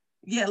Amren.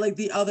 Yeah, like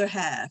the other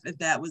half, if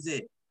that was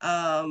it.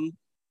 And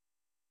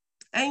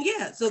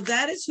so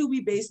that is who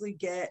we basically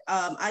get.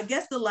 I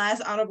guess the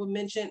last honorable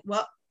mention,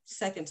 well,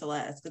 second to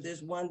last, because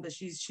there's one, but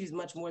she's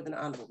much more than an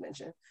honorable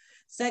mention.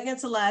 Second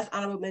to last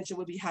honorable mention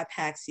would be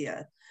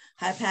Hypaxia.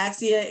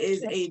 Hypaxia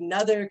is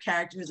another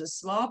character who's a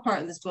small part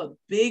in this book,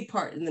 big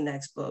part in the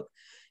next book.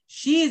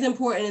 She is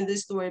important in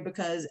this story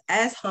because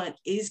as Hunt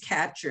is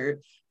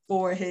captured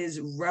for his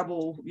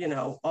rebel,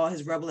 all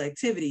his rebel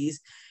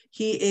activities,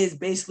 he is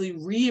basically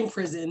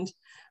re-imprisoned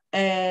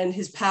and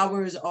his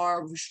powers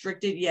are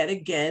restricted yet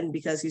again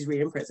because he's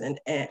re-imprisoned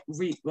and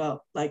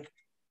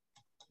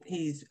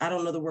I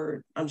don't know the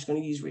word. I'm just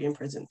going to use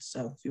re-imprisoned.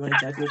 So if you want to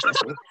judge me, judge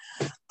me.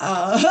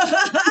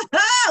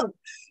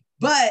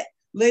 But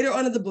later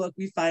on in the book,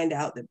 we find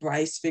out that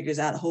Bryce figures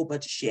out a whole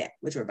bunch of shit,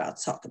 which we're about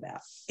to talk about.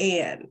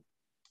 And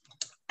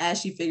as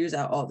she figures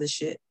out all this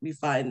shit, we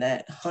find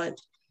that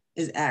Hunt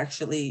is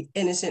actually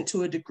innocent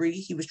to a degree.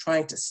 He was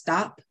trying to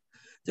stop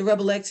the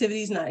rebel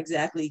activities, not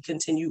exactly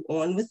continue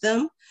on with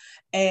them.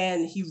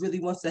 And he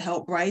really wants to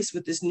help Bryce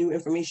with this new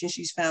information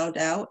she's found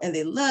out, and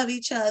they love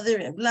each other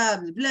and blah,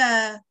 blah,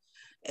 blah.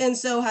 And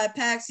so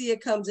Hypaxia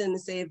comes in to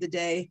save the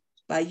day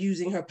by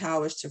using her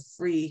powers to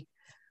free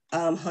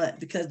Hunt,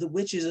 because the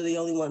witches are the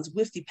only ones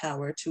with the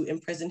power to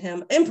imprison,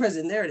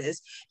 there it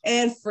is,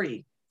 and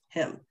free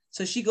him.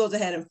 So she goes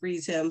ahead and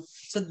frees him.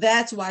 So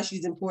that's why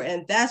she's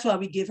important. That's why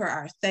we give her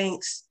our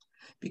thanks,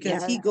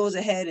 because he goes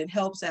ahead and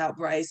helps out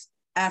Bryce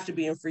after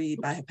being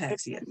freed by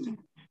Hypaxia.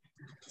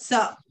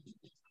 So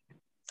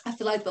I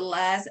feel like the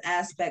last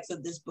aspects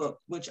of this book,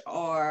 which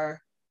are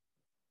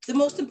the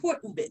most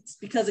important bits,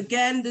 because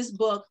again, this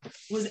book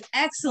was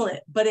excellent,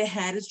 but it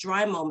had its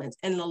dry moments.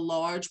 And a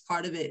large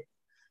part of it,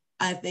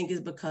 I think,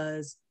 is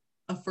because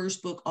a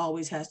first book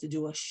always has to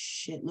do a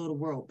shitload of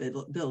world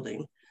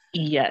building.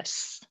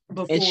 Yes.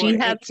 And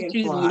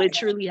she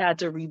literally had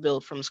to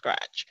rebuild from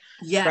scratch.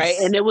 Yes. Right.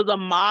 And it was a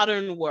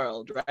modern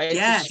world, right?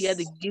 Yes. So she had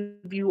to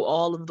give you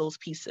all of those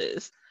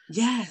pieces.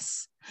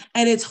 Yes.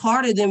 And it's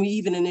harder than we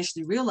even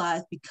initially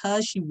realized,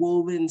 because she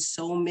wove in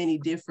so many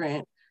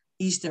different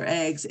Easter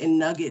eggs and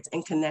nuggets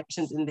and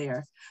connections in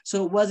there.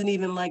 So it wasn't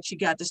even like she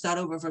got to start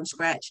over from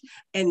scratch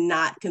and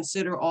not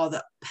consider all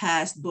the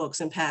past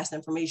books and past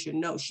information.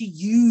 No, she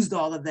used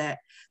all of that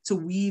to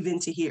weave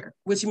into here,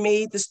 which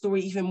made the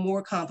story even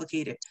more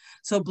complicated.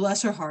 So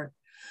bless her heart.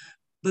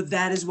 But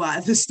that is why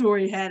the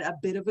story had a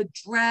bit of a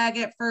drag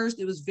at first.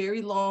 It was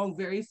very long,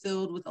 very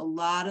filled with a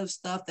lot of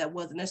stuff that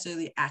wasn't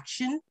necessarily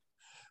action,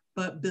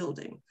 but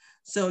building.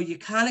 So you're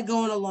kind of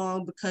going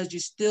along because you're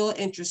still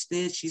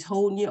interested. She's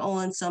holding you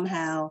on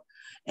somehow.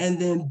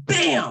 And then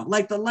bam,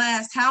 like the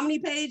last, how many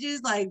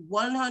pages? Like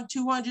 100,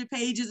 200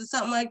 pages or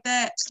something like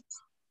that.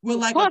 Were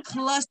like a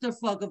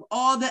clusterfuck of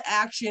all the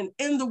action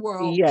in the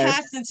world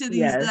packed into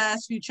these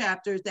last few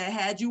chapters that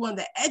had you on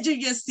the edge of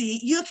your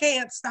seat. You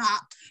can't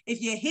stop.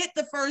 If you hit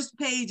the first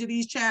page of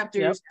these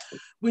chapters,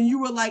 when you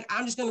were like,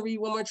 I'm just going to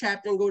read one more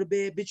chapter and go to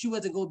bed, but you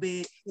wasn't go to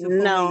bed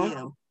till 4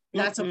 a.m.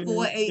 Not till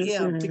 4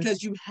 a.m.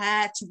 because you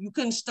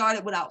couldn't start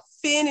it without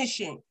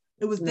finishing.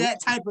 It was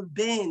that type of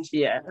binge.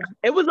 Yeah.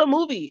 It was a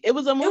movie. It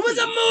was a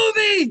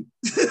movie.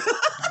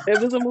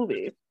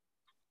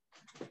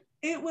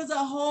 It was a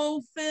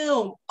whole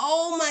film.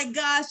 Oh my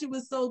gosh, it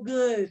was so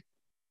good.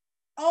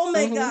 Oh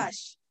my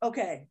gosh.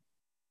 Okay.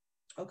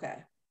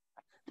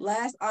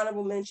 Last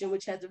honorable mention,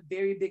 which has a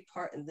very big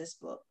part in this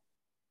book,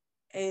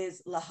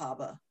 is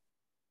Lahaba.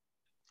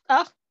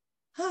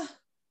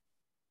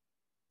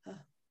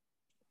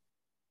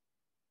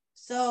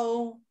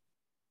 So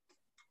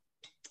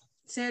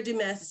Sarah J.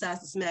 Maas decides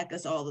to smack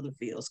us all in the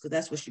fields because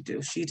that's what she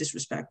do. She's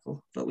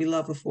disrespectful, but we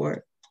love her for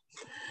it.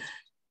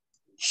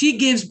 She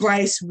gives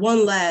Bryce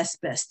one last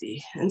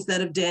bestie.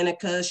 Instead of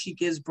Danica, she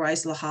gives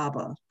Bryce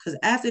Lahaba. Because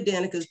after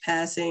Danica's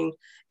passing,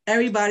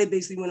 everybody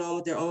basically went on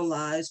with their own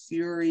lives,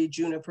 Fury,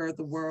 Juniper,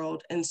 the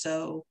world. And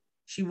so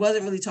she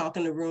wasn't really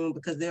talking to Rune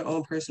because of their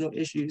own personal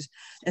issues.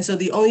 And so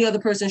the only other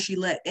person she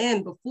let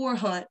in before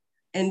Hunt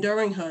and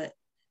during Hunt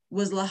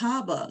was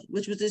Lahaba,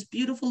 which was this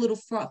beautiful little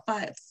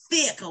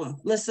thickum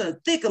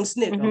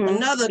snitkum,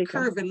 another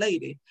curvy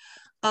lady,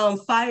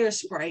 fire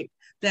sprite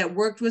that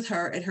worked with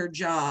her at her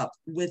job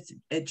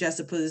at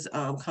Jessica's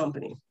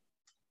company.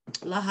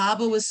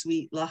 Lahaba was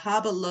sweet.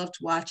 Lahaba loved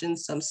watching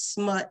some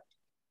smut.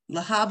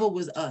 Lahaba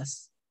was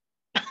us.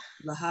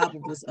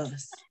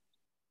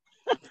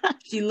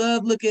 She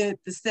loved looking at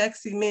the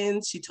sexy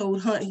men. She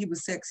told Hunt he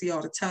was sexy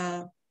all the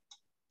time.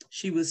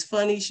 She was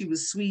funny. She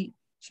was sweet.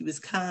 She was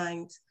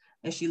kind.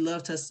 And she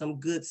loved her some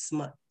good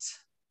smut.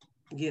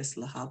 Yes,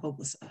 Lahaba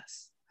was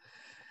us.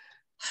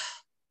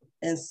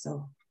 And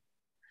so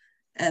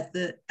at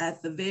the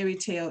very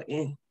tail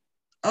end,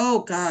 oh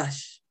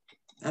gosh,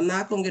 I'm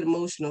not gonna get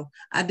emotional.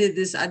 I did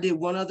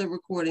one other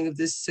recording of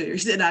this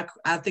series and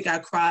I think I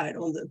cried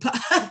on the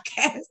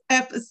podcast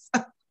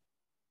episode.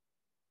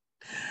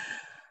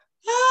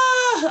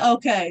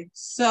 Okay,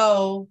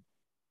 so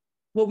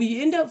what we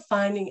end up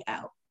finding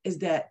out is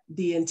that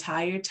the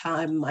entire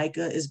time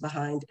Micah is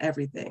behind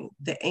everything.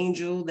 The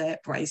angel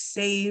that Bryce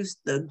saves,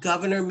 the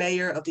governor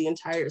mayor of the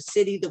entire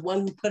city, the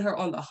one who put her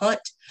on the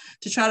hunt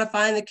to try to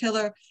find the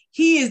killer,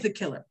 he is the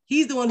killer.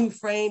 He's the one who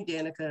framed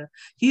Danica.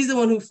 He's the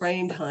one who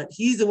framed Hunt.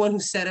 He's the one who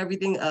set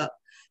everything up.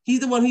 He's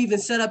the one who even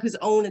set up his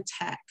own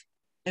attack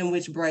in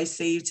which Bryce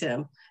saved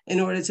him in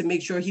order to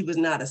make sure he was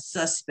not a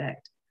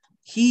suspect.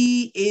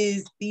 He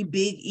is the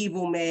big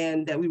evil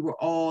man that we were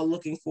all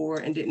looking for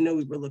and didn't know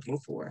we were looking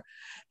for.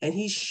 And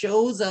he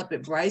shows up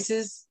at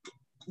Bryce's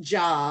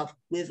job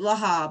with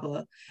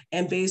Lahaba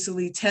and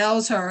basically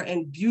tells her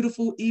in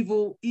beautiful,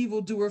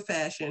 evildoer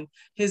fashion,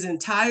 his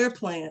entire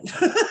plan.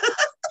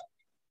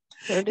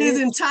 His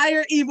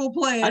entire evil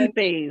plan.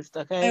 Unfazed,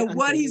 okay? And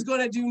what he's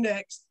going to do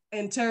next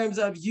in terms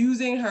of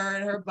using her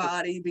and her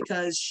body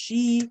because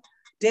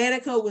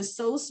Danica was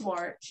so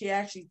smart. She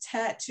actually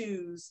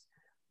tattoos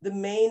the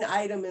main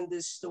item in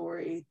this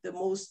story, the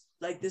most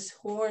like this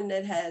horn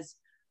that has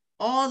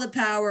all the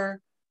power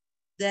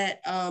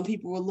that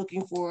people were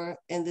looking for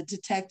and the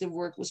detective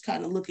work was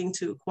kind of looking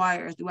to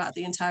acquire throughout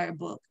the entire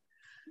book.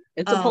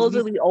 It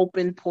supposedly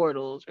opened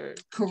portals.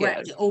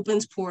 Correct, it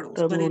opens portals,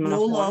 but it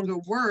no longer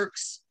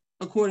works,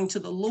 according to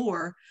the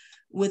lore,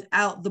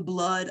 without the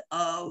blood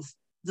of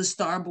the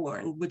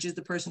Starborn, which is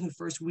the person who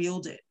first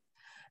wielded it.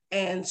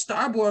 And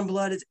Starborn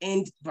blood is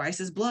in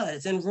Bryce's blood.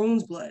 It's in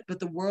Rune's blood, but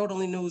the world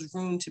only knows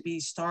Rune to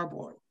be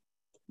Starborn.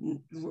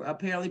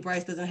 Apparently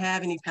Bryce doesn't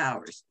have any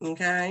powers,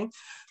 okay?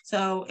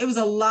 So it was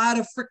a lot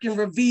of freaking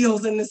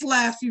reveals in this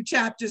last few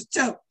chapters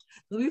too.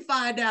 We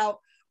find out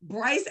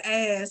Bryce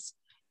ass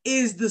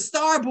is the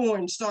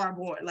Starborn.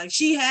 Like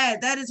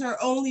that is her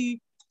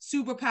only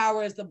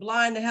superpower is to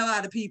blind the hell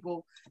out of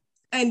people.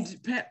 And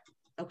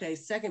okay,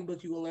 second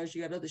book you will learn she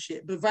got other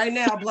shit. But right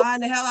now,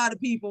 blind the hell out of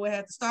people and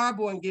had the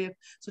Starborn gift.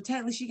 So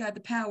technically she got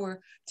the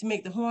power to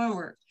make the horn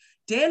work.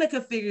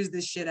 Danica figures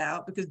this shit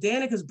out because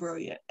Danica's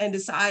brilliant and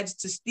decides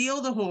to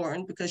steal the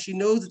horn because she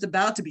knows it's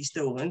about to be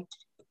stolen,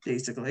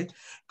 basically.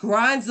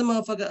 Grinds the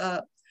motherfucker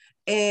up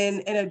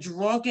and in a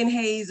drunken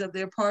haze of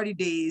their party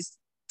days,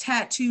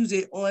 tattoos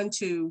it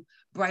onto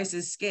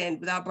Bryce's skin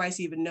without Bryce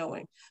even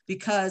knowing.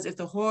 Because if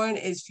the horn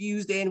is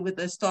fused in with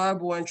a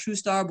Starborn, true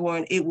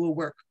Starborn, it will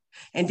work.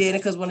 And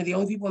Danica's one of the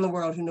only people in the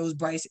world who knows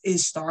Bryce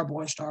is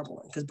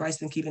Starborn, because Bryce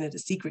been keeping it a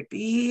secret,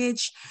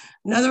 bitch.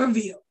 Another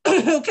reveal.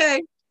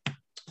 Okay.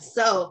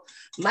 So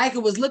Micah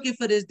was looking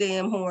for this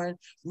damn horn,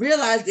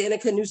 realized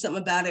Danica knew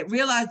something about it,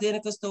 realized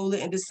Danica stole it,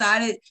 and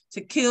decided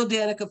to kill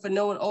Danica for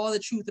knowing all the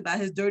truth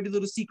about his dirty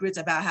little secrets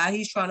about how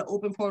he's trying to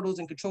open portals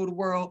and control the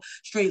world,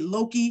 straight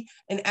Loki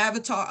and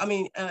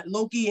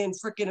Loki and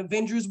freaking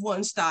Avengers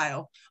 1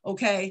 style.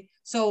 Okay.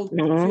 So if you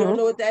don't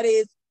know what that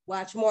is,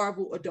 watch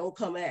Marvel or don't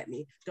come at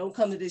me. Don't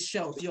come to this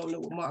show if you don't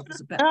know what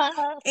Marvel's about.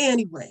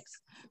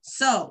 Anyways,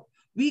 so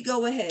we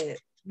go ahead.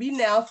 We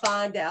now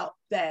find out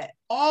that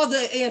all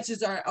the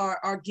answers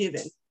are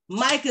given.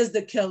 Micah's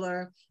the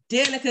killer.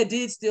 Danica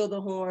did steal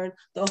the horn.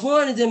 The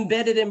horn is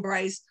embedded in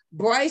Bryce.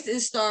 Bryce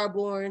is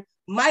Starborn.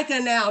 Micah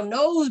now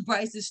knows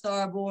Bryce is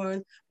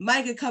Starborn.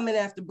 Micah coming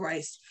after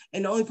Bryce.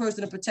 And the only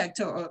person to protect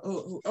her,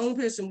 or only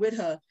person with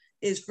her,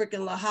 is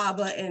freaking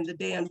Lahaba and the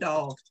damn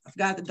dog. I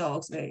forgot the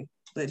dog's name,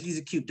 but he's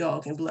a cute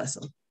dog, and bless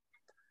him.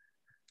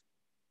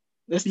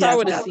 Let's start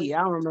with a C.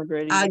 I don't remember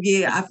it.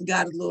 I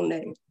forgot his little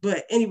name.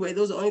 But anyway,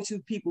 those are only two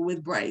people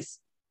with Bryce.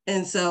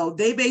 And so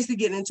they basically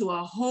get into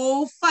a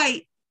whole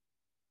fight.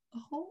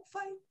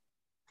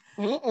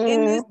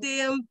 In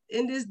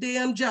this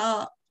damn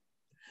job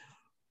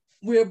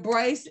where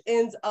Bryce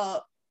ends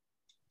up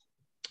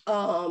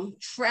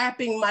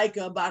trapping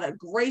Micah by the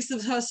grace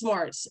of her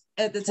smarts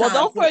at the time.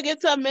 Well, don't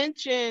forget to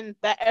mention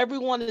that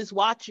everyone is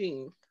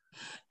watching.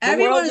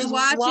 Everyone is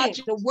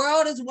watching. The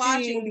world is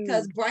watching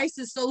because Bryce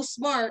is so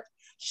smart.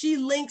 She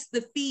links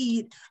the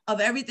feed of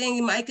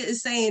everything Micah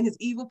is saying, his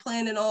evil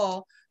plan and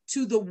all,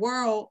 to the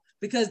world,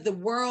 because the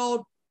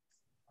world,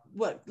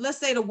 let's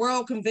say the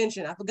World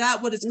Convention. I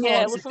forgot what it's called.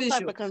 Yeah, it's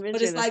official,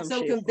 but it's like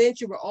some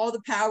convention where all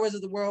the powers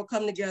of the world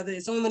come together.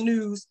 It's on the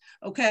news.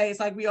 Okay. It's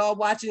like we all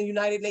watching the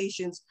United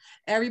Nations,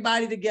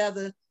 everybody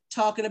together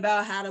talking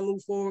about how to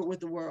move forward with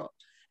the world.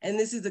 And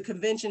this is a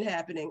convention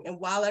happening. And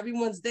while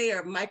everyone's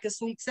there, Micah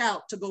sneaks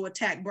out to go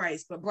attack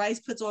Bryce. But Bryce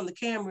puts on the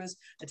cameras,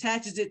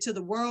 attaches it to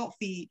the world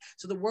feed.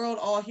 So the world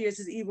all hears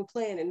his evil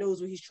plan and knows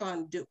what he's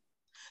trying to do.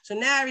 So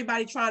now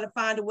everybody trying to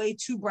find a way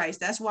to Bryce.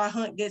 That's why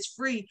Hunt gets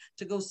free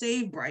to go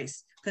save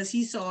Bryce, because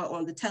he saw it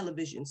on the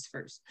televisions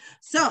first.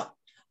 So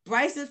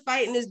Bryce is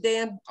fighting this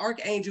damn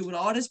archangel with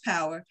all this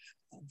power,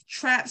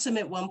 traps him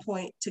at one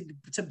point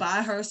to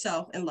buy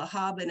herself and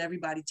Lahaba and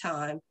everybody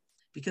time,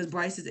 because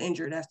Bryce is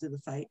injured after the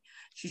fight.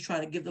 She's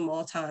trying to give them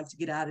all time to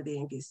get out of there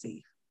and get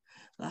safe.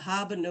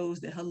 Lahaba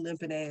knows that her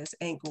limping ass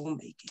ain't gonna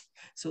make it.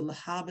 So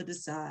Lahaba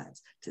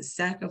decides to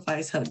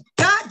sacrifice her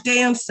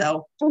goddamn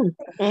self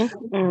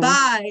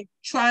by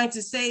trying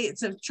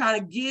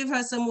to give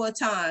her some more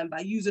time by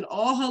using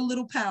all her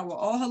little power,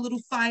 all her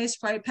little fire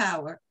sprite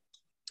power,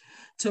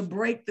 to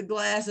break the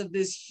glass of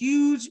this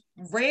huge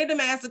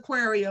random ass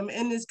aquarium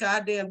in this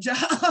goddamn job.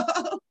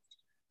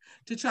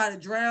 To try to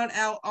drown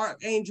out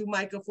Archangel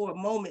Micah for a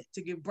moment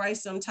to give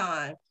Bryce some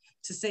time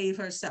to save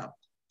herself.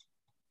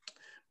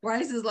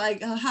 Bryce is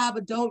like,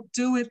 Lahaba, don't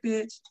do it,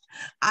 bitch.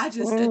 I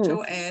just set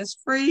your ass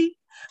free.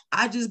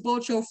 I just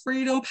bought your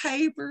freedom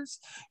papers.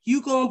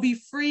 You gonna be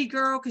free,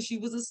 girl, because she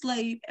was a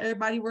slave.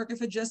 Everybody working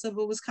for Jessup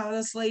was kind of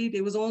a slave.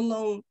 They was on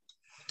loan.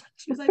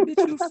 She was like,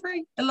 bitch, you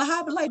free. And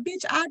Lahaba like,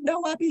 bitch, I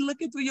know I be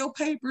looking through your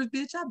papers,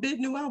 bitch. I been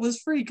knew I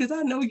was free because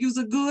I know you's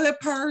a good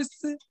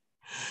person.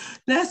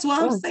 That's why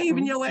I'm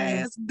saving your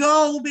ass.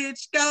 Go,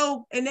 bitch,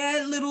 go. And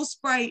that little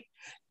sprite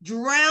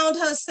drowned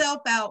herself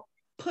out,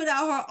 put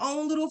out her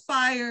own little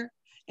fire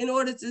in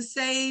order to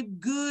save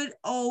good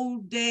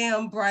old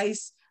damn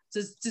Bryce,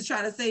 to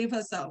try to save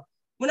herself.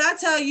 When I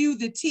tell you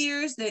the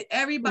tears that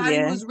everybody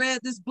who's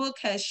read this book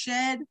has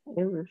shed,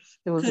 it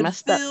was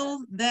messed up.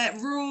 Fill that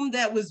room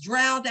that was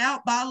drowned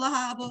out by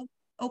Lahaba,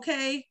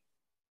 okay?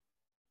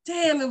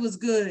 Damn, it was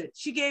good.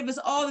 She gave us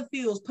all the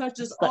feels,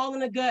 punched us all in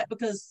the gut,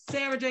 because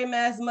Sarah J.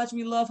 Maas, as much as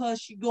we love her,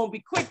 she gonna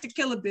be quick to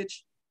kill a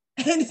bitch.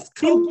 And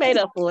she made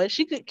up for it.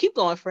 She could keep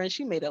going, friend.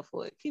 She made up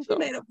for it. She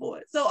made up for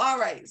it. So, all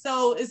right.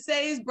 So it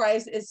saves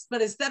Bryce.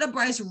 But instead of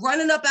Bryce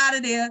running up out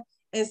of there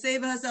and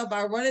saving herself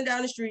by running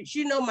down the street,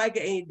 she know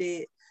Micah ain't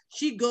dead.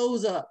 She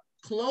goes up,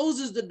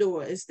 closes the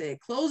door instead,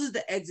 closes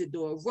the exit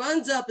door,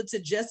 runs up into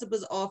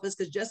Jessica's office,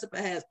 because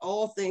Jessica has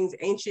all things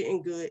ancient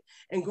and good,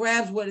 and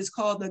grabs what is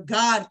called the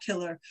God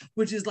Killer,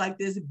 which is like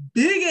this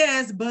big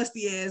ass,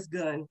 busty ass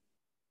gun,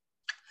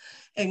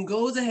 and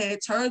goes ahead,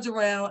 turns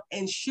around,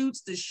 and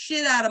shoots the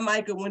shit out of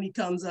Micah when he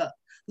comes up.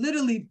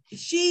 Literally,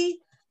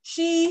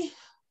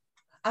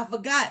 I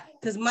forgot,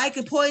 because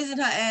Micah poisoned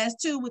her ass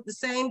too with the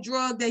same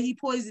drug that he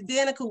poisoned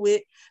Danica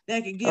with,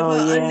 that could give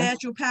her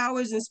unnatural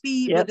powers and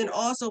speed, but then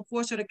also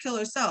force her to kill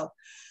herself.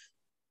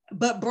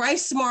 But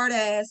Bryce, smart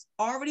ass,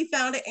 already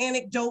found the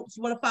anecdotes.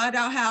 Want to find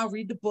out how?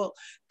 Read the book.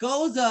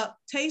 Goes up,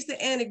 takes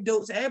the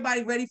anecdotes.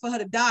 Everybody ready for her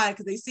to die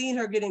because they seen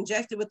her get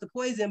injected with the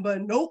poison,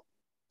 but nope.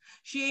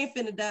 She ain't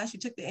finna die. She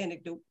took the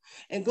antidote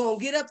and go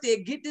and get up there,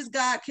 get this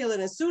God killer.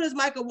 And as soon as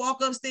Micah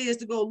walk upstairs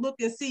to go look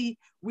and see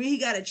where he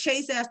got to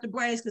chase after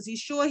Bryce because he's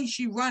sure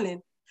she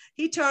running,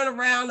 he turned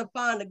around to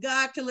find the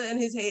God killer in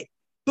his head.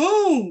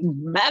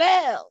 Boom!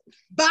 Bada!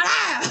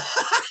 Bada!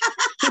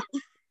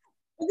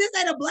 This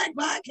ain't a black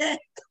podcast.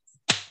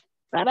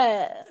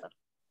 Bada!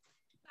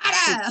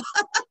 Bada!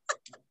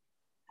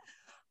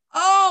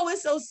 Oh,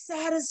 it's so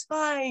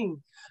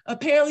satisfying.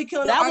 Apparently,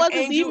 killing that the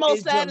wasn't the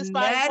most satisfying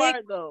dramatic.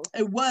 part, though.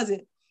 It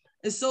wasn't.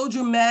 It's so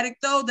dramatic,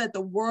 though, that the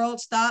world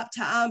stopped,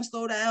 time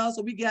slowed down,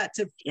 so we got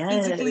to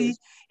physically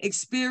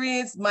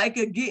experience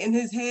Micah getting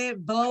his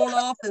head blown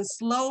off in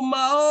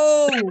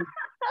slow-mo.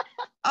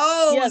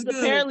 Oh, yes,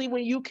 apparently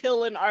when you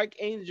kill an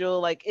archangel,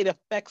 like, it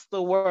affects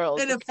the world.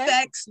 It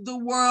affects the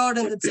world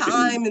and the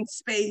time and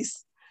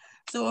space.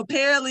 So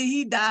apparently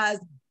he dies,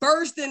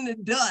 burst into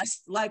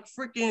dust, like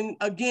freaking,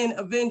 again,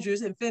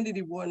 Avengers,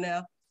 Infinity War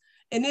now.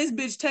 And this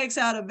bitch takes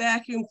out a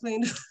vacuum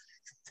cleaner.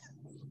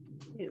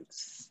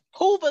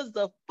 Hoovers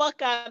the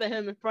fuck out of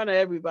him in front of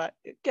everybody.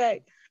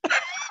 Okay.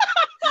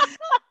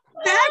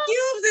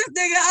 Vacuums this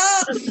nigga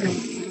up.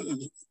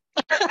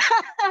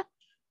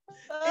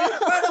 In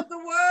front of the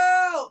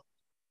world.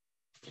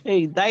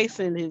 Hey,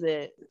 Dyson his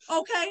ass.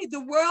 Okay,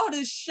 the world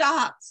is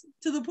shocked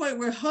to the point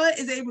where Hunt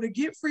is able to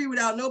get free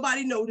without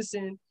nobody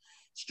noticing.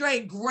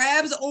 Straight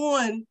grabs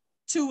on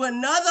to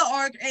another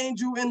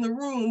archangel in the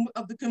room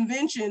of the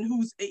convention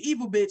who's an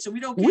evil bitch, so we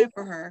don't care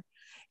for her.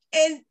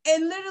 And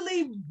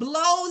literally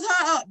blows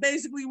her up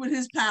basically with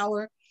his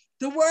power.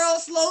 The world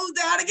slows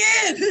down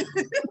again.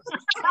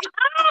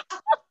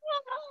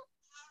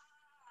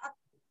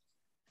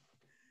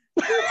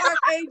 Two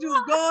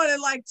archangels gone in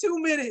like 2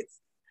 minutes.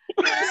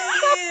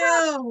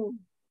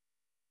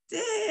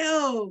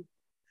 Damn.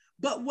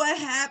 But what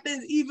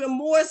happens even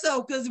more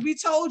so, because we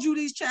told you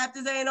these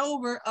chapters ain't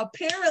over.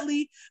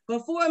 Apparently,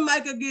 before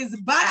Micah gets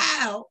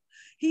out,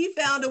 he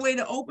found a way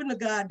to open the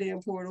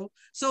goddamn portal.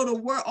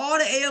 So all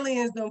the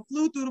aliens done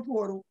flew through the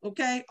portal.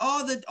 Okay,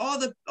 all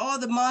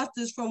the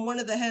monsters from one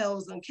of the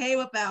hells and came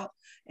up out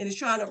and is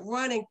trying to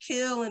run and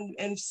kill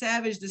and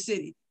savage the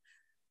city.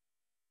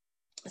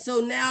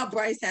 So now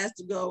Bryce has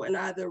to go and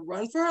either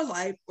run for her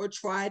life or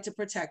try to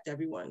protect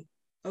everyone.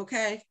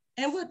 Okay.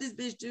 And what this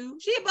bitch do?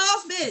 She a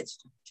boss bitch.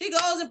 She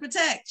goes and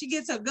protect. She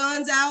gets her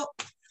guns out,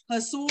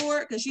 her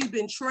sword, because she's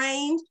been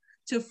trained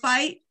to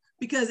fight,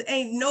 because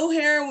ain't no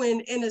heroine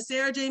in a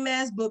Sarah J.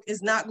 Maas book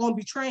is not going to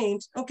be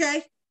trained.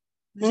 Okay.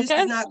 This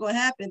is not going to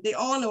happen. They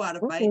all know how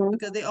to fight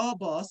because they all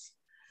boss.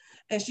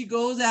 And she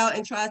goes out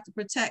and tries to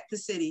protect the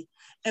city.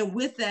 And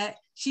with that,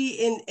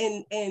 she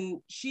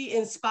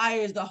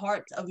inspires the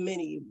hearts of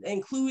many,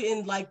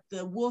 including like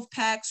the wolf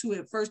packs who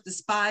at first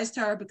despised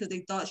her because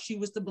they thought she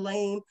was to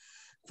blame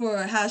for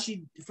how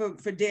for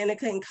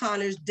Danica and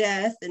Connor's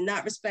death and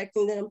not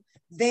respecting them.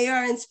 They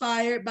are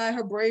inspired by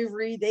her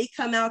bravery. They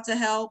come out to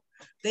help.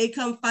 They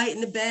come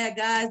fighting the bad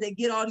guys. They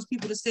get all these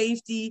people to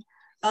safety.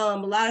 A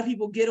lot of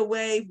people get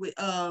away with,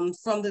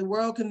 from the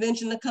World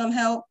Convention to come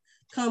help,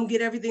 come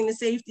get everything to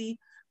safety.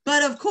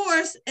 But of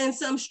course, in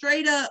some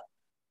straight up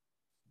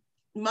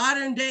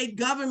modern day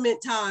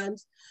government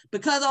times,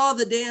 because all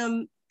the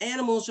damn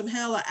animals from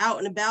hell are out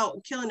and about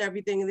and killing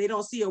everything and they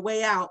don't see a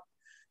way out,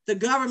 the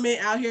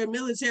government out here,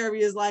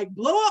 military, is like,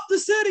 blow up the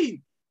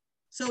city.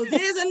 So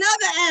there's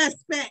another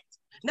aspect.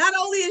 Not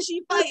only is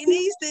she fighting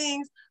these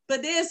things,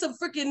 but there's some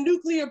freaking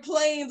nuclear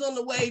planes on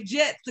the way,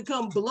 jets, to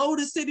come blow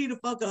the city the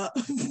fuck up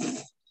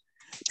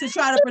to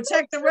try to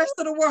protect the rest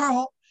of the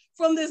world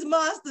from these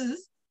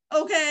monsters,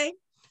 okay?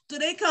 So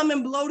they come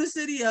and blow the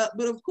city up,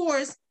 but of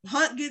course,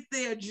 Hunt gets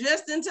there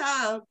just in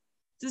time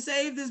to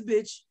save this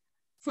bitch,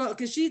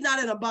 because she's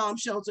not in a bomb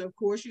shelter, of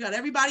course. She got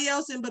everybody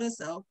else in but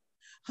herself.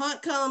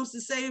 Hunt comes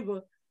to save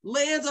her,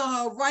 lands on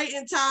her right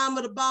in time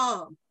of the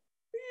bomb.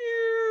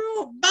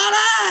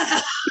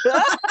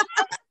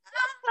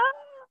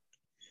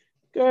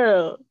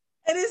 Girl.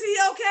 And is he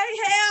okay?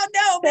 Hell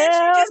no, bitch.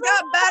 He just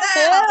got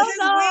out. His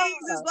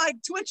wings is like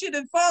twitching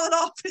and falling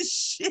off his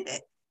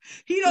shit.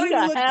 He don't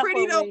even look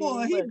pretty no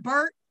more. He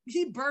burnt.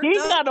 He ain't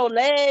got no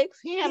legs.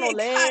 He had no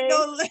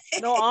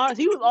legs. No arms.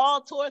 He was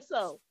all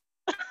torso.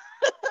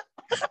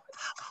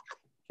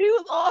 He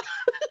was all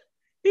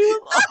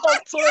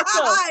torso.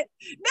 God.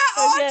 Not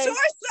all torso.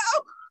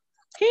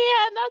 He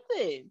had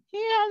nothing.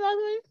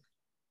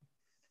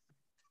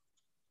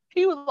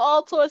 He was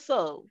all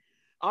torso.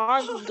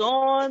 Arms was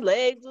gone,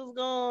 legs was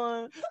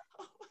gone.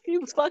 He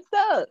was fucked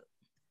up.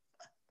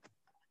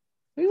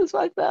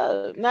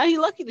 Now he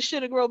lucky the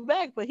shit to grow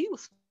back, but he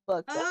was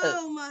fucked up.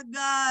 Oh my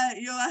God.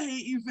 Yo, I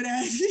hate you for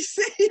that. You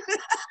see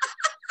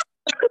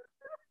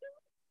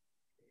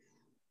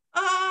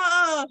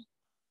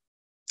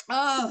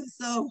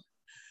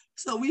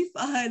So we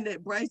find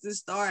that Bryce's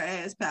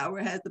star-ass power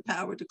has the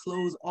power to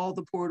close all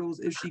the portals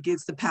if she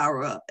gets the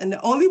power up. And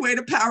the only way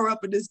to power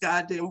up in this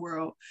goddamn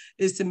world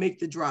is to make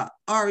the drop.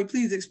 Ari,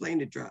 please explain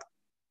the drop.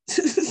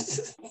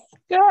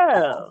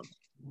 Girl.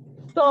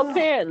 So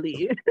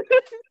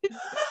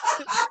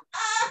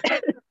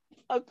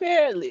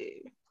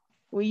apparently,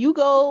 when you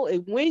go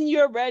and when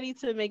you're ready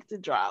to make the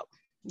drop,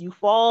 you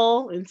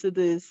fall into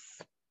this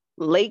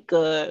lake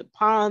or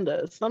pond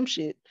or some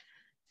shit.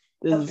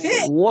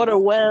 This water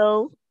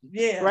well.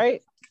 Yeah.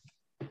 Right?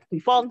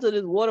 You fall into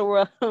this water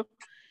well.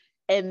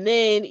 And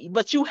then,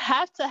 but you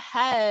have to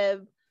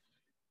have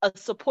a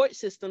support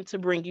system to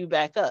bring you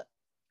back up.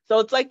 So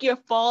it's like you're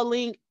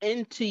falling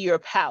into your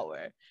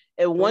power.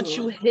 And once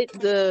you hit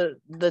the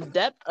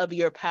depth of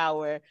your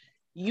power,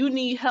 you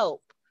need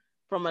help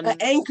from an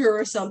anchor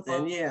or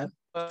something. Yeah.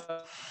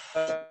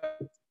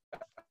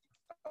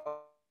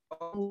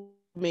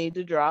 Made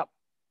the drop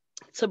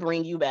to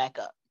bring you back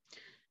up.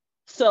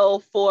 So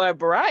for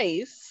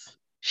Bryce,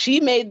 she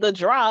made the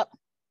drop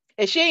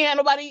and she ain't had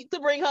nobody to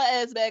bring her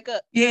ass back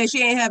up. Yeah,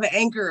 she ain't have an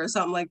anchor or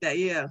something like that.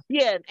 Yeah.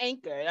 Yeah, an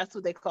anchor. That's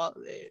what they call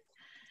it.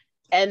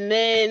 And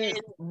then,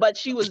 but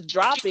she was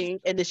dropping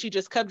and then she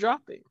just kept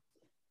dropping.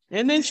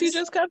 And then she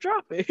just kept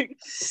dropping.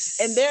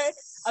 And there,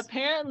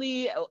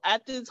 apparently,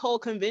 at this whole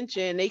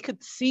convention, they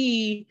could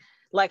see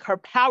like her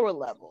power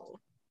level.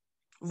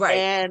 Right.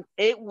 And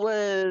it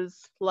was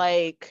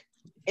like,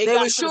 they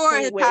were sure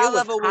his power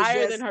level was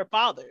higher than her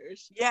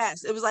father's.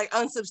 Yes, it was like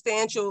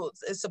unsubstantial,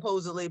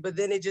 supposedly, but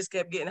then it just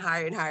kept getting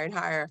higher and higher and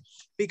higher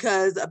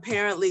because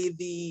apparently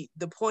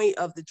the point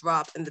of the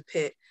drop in the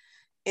pit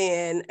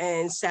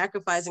and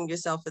sacrificing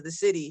yourself for the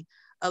city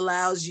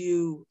allows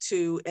you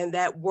to, in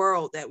that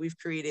world that we've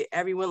created,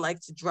 everyone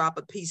likes to drop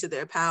a piece of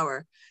their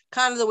power,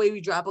 kind of the way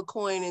we drop a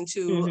coin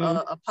into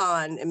a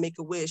pond and make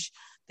a wish.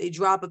 They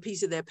drop a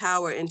piece of their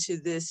power into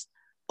this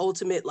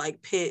ultimate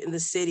like pit in the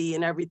city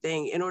and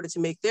everything in order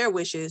to make their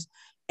wishes.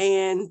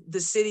 And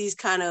the city's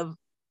kind of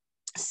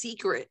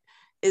secret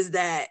is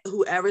that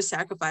whoever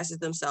sacrifices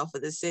themselves for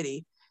the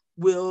city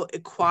will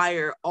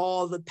acquire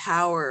all the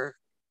power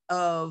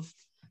of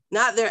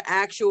not their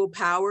actual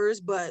powers,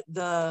 but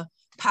the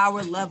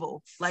power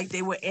level. Like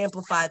they would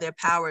amplify their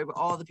power with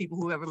all the people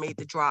who ever made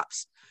the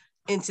drops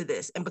into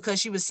this. And because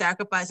she was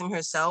sacrificing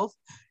herself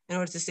in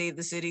order to save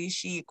the city,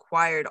 she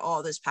acquired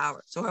all this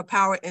power. So her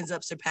power ends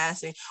up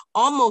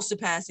almost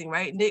surpassing,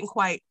 right? Didn't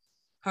quite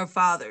her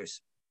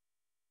father's.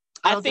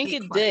 I think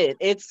it did.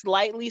 It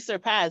slightly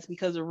surpassed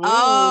because Rune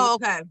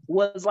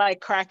was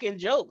like cracking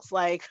jokes,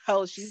 like,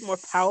 "Oh, she's more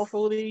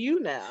powerful than you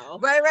now."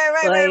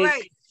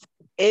 Right.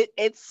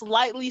 It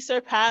slightly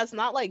surpassed,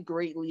 not like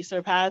greatly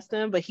surpassed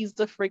him, but he's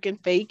the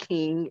freaking Fae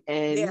King,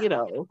 and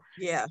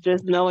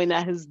just knowing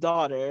that his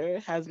daughter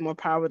has more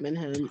power than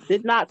him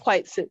did not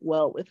quite sit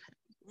well with him.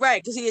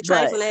 Right, because he a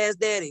trifling ass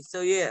daddy. So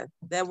yeah,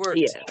 that worked.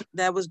 Yeah,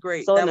 that was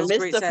great. So that was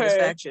great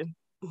satisfaction.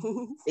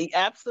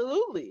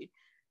 Absolutely.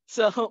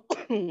 So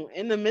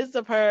in the midst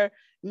of her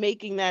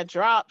making that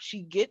drop,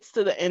 she gets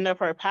to the end of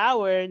her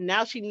power.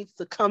 Now she needs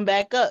to come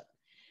back up.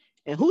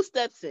 And who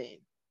steps in?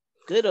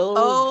 Good old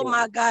Danica.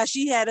 My gosh,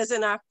 she had us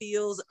in our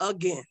feels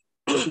again.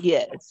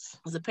 Yes.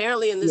 Because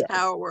apparently in this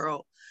power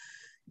world,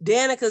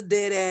 Danica's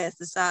dead ass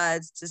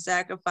decides to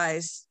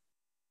sacrifice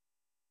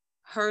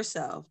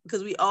herself,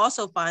 because we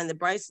also find that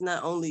Bryce is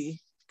not only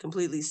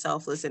completely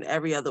selfless in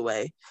every other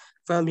way,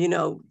 from,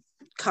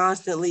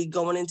 constantly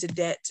going into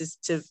debt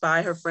to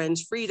buy her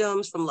friends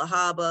freedoms, from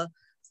Lahaba,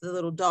 the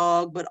little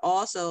dog, but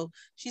also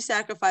she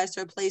sacrificed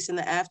her place in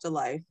the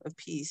afterlife of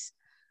peace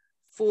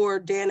for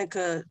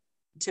Danica,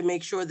 to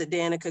make sure that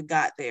Danica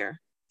got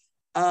there.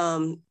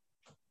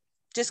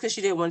 Just because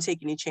she didn't want to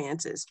take any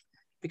chances,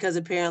 because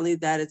apparently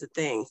that is a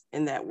thing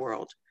in that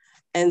world.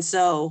 And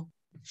so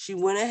she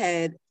went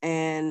ahead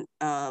and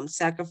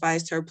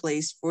sacrificed her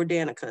place for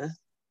Danica.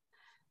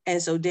 And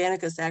so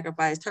Danica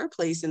sacrificed her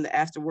place in the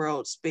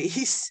afterworld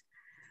space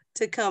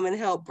to come and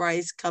help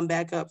Bryce come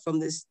back up from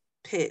this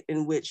pit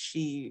in which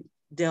she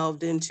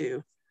delved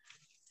into,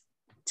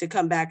 to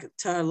come back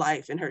to her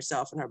life and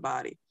herself and her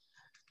body.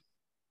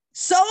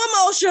 So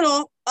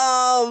emotional.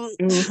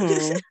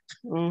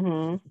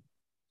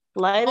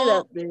 Light it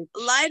up, bitch.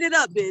 Light it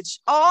up, bitch.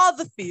 All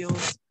the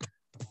feels.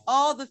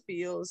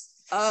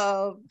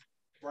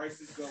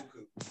 Bryce's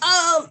Goku.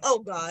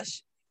 Oh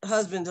gosh.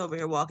 Husband's over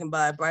here walking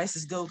by.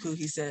 Bryce's Goku,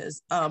 he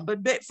says.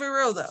 But for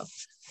real though.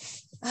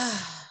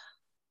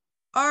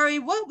 Ari,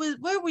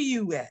 where were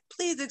you at?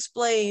 Please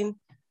explain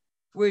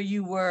where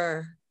you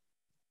were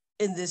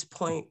in this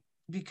point,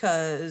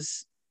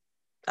 because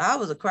I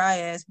was a cry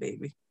ass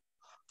baby.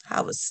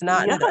 I was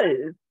snotting it up.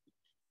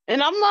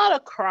 And I'm not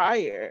a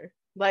crier,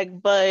 but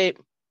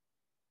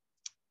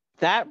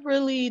that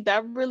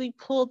really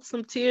pulled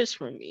some tears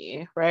from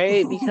me,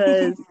 right?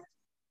 Because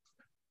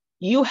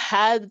you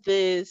had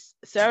this,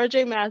 Sarah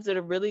J. Maas did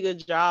a really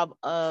good job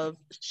of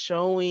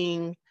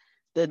showing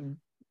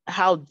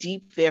how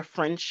deep their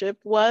friendship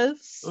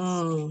was,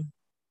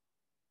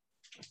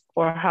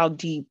 or how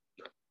deep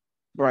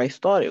Bryce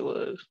thought it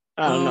was.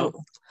 I don't know.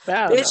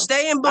 Bitch,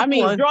 stay in book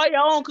one. Draw your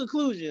own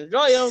conclusions.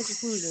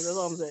 That's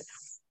all I'm saying.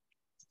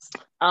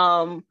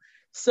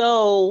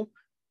 So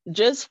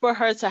just for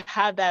her to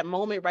have that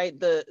moment, right?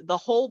 The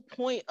whole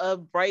point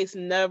of Bryce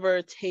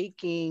never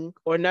taking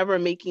or never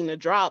making the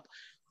drop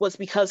was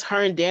because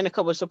her and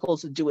Danica were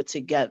supposed to do it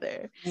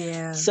together.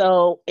 Yeah.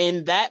 So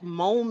in that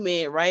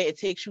moment, right, it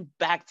takes you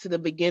back to the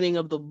beginning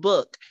of the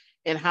book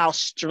and how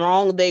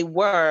strong they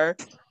were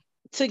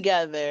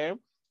together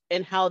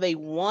and how they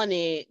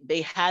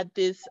had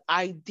this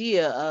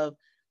idea of,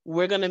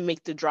 we're going to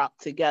make the drop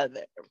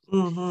together.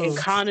 And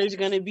Connor's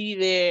going to be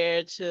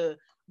there to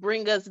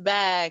bring us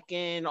back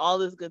and all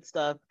this good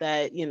stuff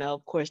that,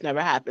 of course,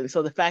 never happened.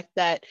 So the fact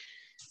that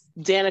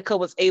Danica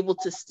was able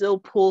to still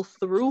pull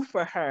through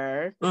for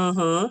her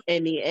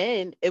in the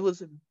end, it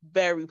was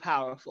very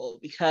powerful,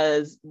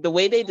 because the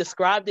way they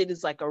described it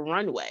is like a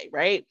runway,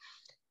 right?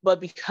 But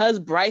because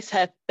Bryce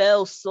had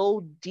fell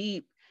so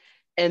deep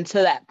into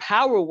that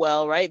power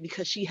well, right?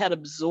 Because she had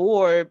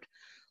absorbed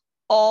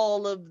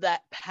all of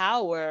that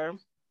power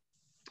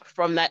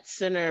from that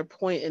center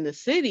point in the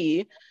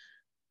city,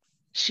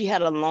 she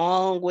had a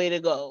long way to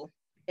go.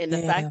 And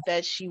the fact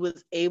that she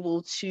was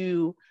able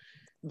to,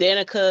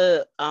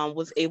 Danica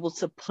was able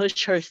to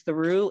push her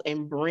through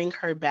and bring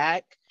her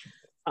back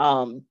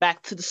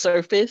to the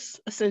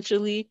surface,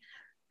 essentially.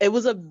 It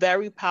was a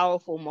very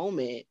powerful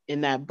moment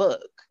in that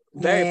book.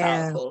 Very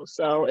powerful.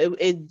 So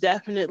it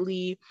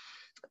definitely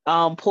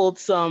pulled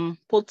some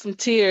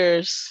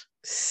tears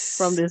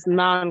from this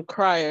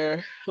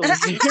non-crier.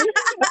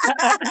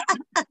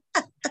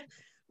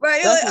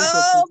 Right, you're like,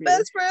 oh,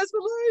 best friends for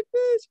life,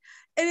 bitch.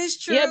 It is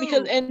true. Yeah,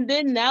 because and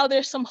then now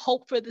there's some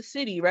hope for the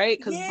city, right?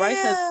 Because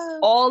Bryce has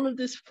all of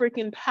this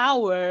freaking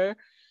power,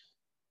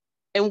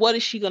 and what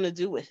is she gonna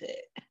do with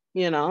it?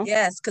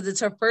 Yes, because it's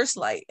her first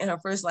light, and her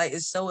first light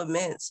is so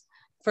immense.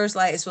 First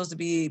light is supposed to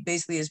be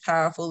basically as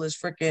powerful as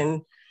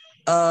freaking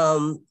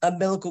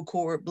umbilical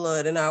cord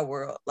blood in our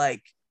world.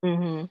 Like,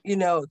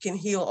 it can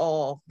heal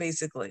all,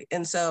 basically.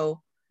 And so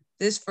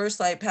this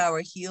first light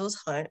power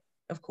heals Hunt,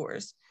 of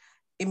course,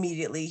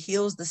 immediately,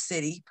 heals the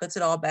city, puts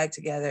it all back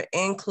together,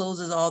 and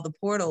closes all the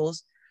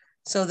portals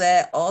so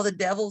that all the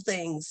devil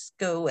things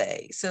go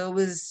away. So it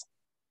was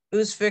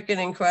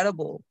freaking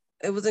incredible.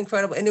 It was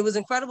incredible. And it was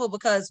incredible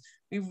because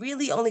we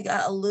really only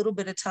got a little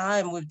bit of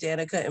time with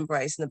Danica and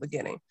Bryce in the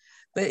beginning.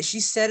 But she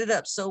set it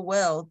up so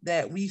well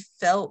that we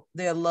felt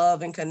their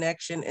love and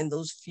connection in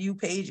those few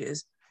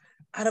pages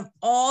out of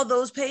all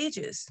those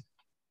pages.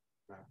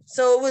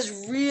 So it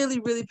was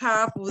really, really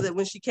powerful that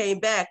when she came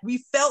back,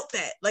 we felt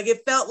that. Like,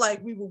 it felt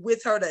like we were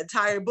with her the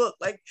entire book.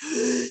 Like,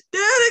 Danica,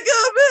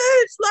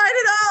 bitch, light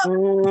it up.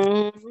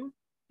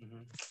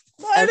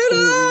 Light it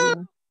up.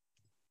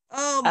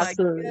 Oh my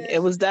Absolutely. God.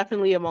 It was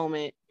definitely a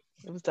moment.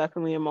 Felt it. It was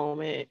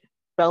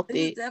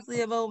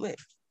definitely a moment.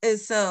 And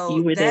so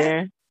you were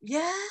there.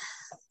 Yeah.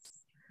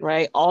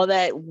 Right. All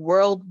that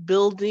world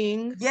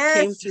building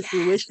came to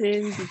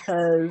fruition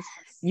because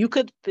you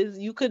could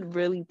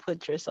really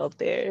put yourself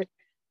there,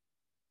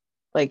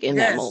 like in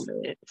that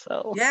moment.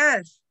 So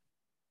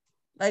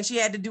like she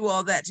had to do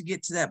all that to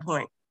get to that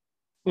point.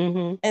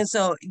 And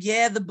so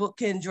the book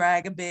can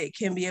drag a bit,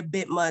 can be a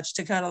bit much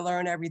to kind of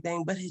learn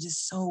everything, but it is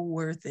so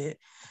worth it.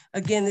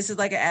 Again, this is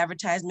like an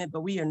advertisement,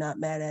 but we are not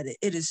mad at it.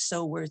 It is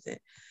so worth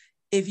it.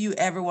 If you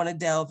ever want to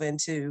delve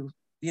into,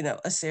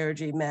 a Sarah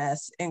J.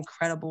 Maas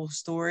incredible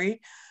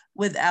story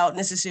without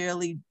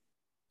necessarily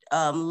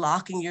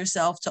locking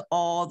yourself to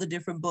all the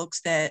different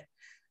books that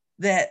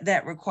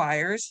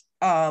requires,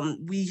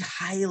 we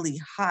highly,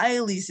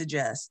 highly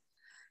suggest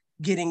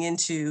getting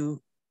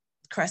into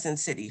Crescent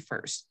City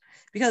first,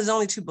 because there's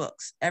only 2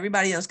 books.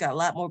 Everybody else got a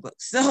lot more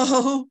books.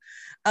 So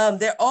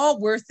they're all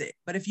worth it.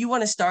 But if you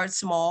want to start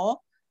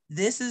small,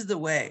 this is the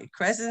way.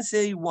 Crescent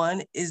City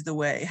 1 is the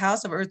way.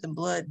 House of Earth and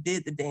Blood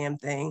did the damn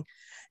thing.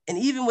 And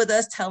even with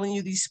us telling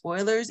you these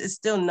spoilers, it's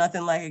still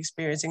nothing like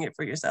experiencing it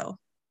for yourself.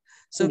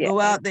 So go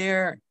out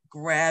there,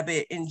 grab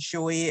it,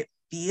 enjoy it,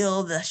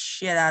 feel the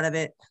shit out of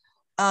it.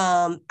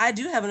 I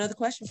do have another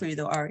question for you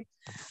though, Ari.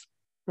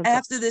 Okay.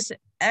 After this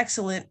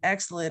excellent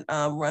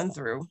run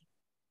through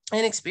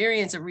and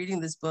experience of reading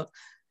this book,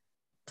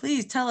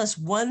 please tell us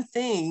one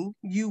thing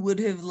you would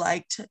have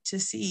liked to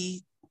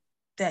see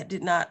that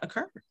did not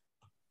occur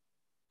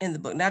in the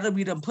book. Now that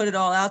we done put it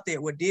all out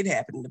there, what did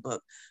happen in the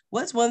book,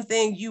 what's one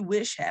thing you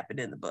wish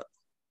happened in the book?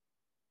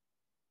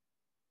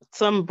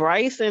 Some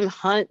Bryce and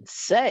Hunt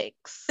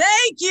sex.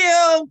 Thank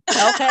you.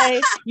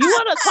 Okay. You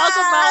want to talk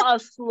about a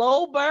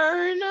slow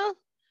burn?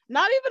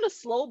 Not even a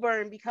slow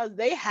burn, because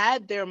they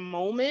had their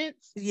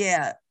moments.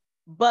 Yeah.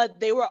 But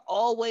they were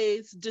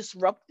always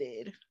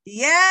disrupted.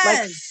 Yes.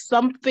 Like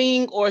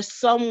something or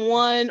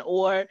someone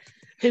or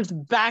his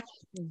back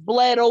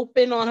bled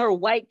open on her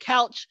white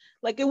couch.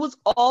 Like it was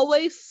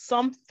always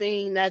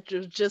something that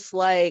was just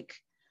like,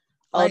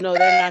 oh no,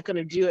 they're not going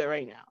to do it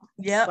right now.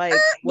 Yeah. Like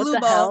what the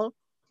hell?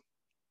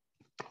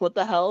 What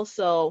the hell?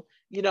 So,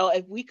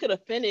 if we could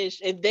have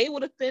finished, if they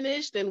would have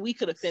finished, then we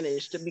could have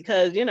finished,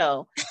 because,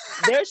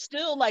 there's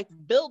still like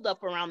build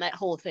up around that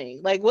whole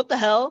thing. Like, what the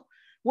hell?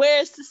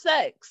 Where's the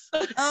sex?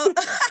 Oh.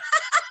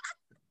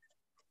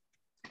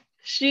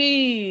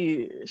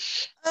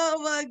 Sheesh.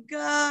 Oh my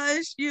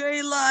gosh, you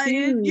ain't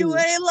lying. You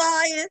ain't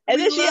lying. And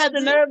then she had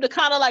the nerve to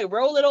kind of like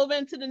roll it over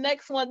into the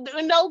next one.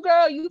 No,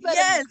 girl, you better.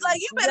 Yes,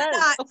 like you better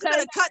not. Okay? You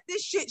better cut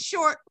this shit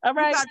short. All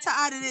right. You got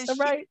tired of this shit.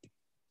 Right.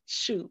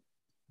 Shoot.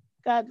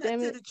 God cut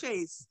damn it. To the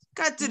chase.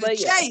 Cut to the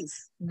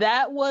chase.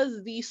 That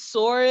was the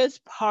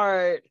sorest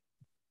part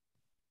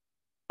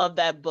of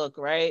that book,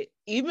 right?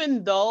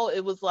 Even though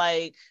it was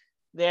like,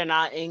 they're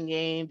not in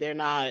game, they're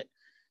not,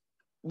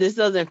 this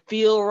doesn't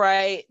feel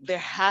right, there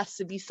has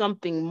to be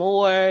something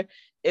more.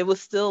 It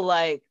was still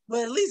like,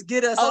 well, at least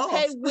get us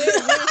okay, where's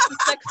the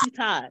sexy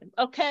time?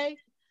 Okay,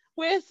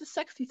 where's the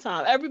sexy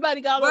time?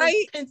 Everybody got all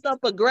this pent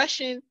up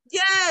aggression.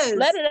 Yes,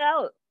 let it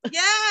out.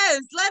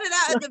 Yes, let it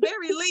out at the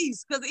very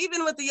least. Because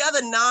even with the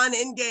other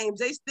non-end games,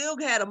 they still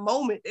had a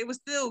moment. They were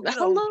still,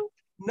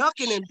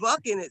 knucking and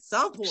bucking at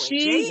some point.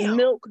 She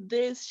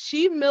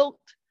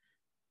milked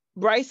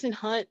Bryson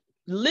Hunt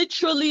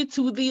literally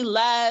to the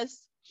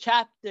last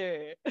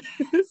chapter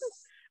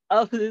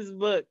of this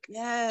book.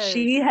 Yes.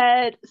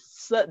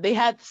 They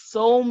had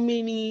so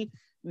many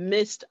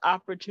missed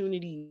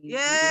opportunities.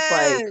 Yes.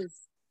 Like,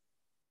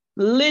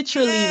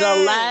 literally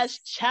the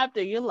last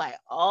chapter, you're like,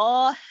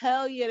 oh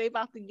hell yeah, they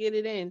about to get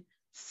it in.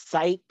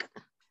 Psych.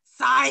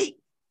 I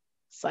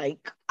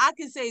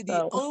can say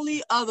the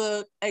only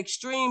other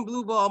extreme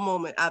blue ball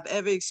moment I've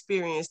ever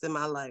experienced in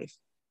my life,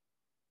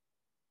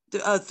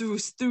 through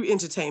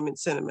entertainment,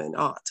 cinema, and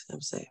art, I'm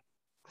saying,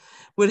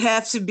 would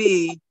have to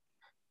be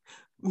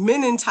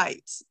Men in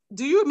Tights.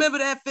 Do you remember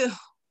that film?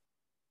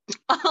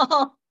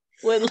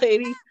 With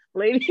lady.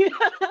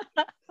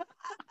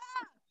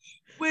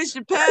 With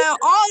Chappelle,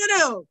 all of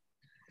them.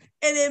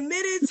 And in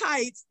Men in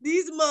Tights,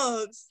 these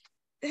mugs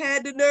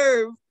had the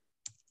nerve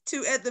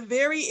to, at the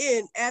very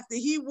end, after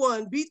he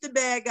won, beat the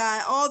bad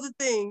guy, all the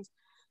things,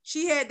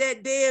 she had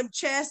that damn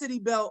chastity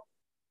belt.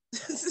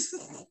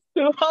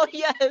 Oh,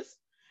 yes.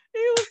 He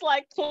was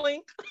like,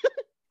 clink.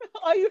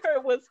 All you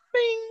heard was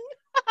bing.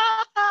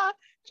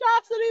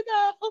 Chastity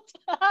belt.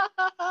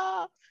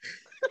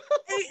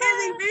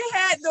 and he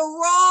had the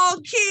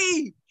wrong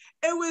key.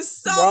 It was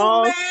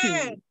so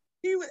mad.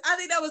 I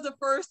think that was the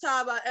first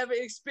time I ever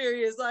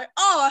experienced, like,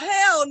 oh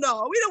hell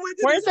no, we don't went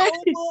through this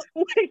whole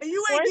book, and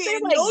you ain't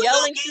getting like no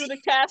yelling key? Through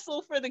the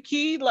castle for the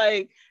key,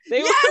 like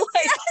they were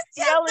like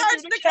yelling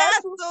through the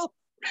castle.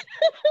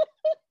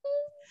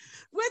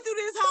 Went through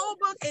this whole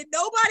book and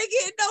nobody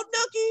getting no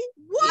nookie.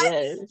 What?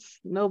 Yes,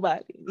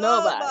 nobody.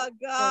 Oh my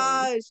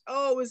gosh!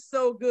 Oh, it was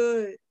so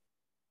good.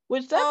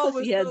 Which that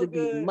pussy had to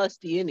be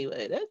musty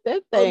anyway.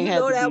 That thing had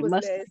to be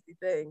musty. Nasty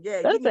thing.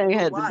 Yeah, that thing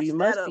had to be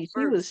musty.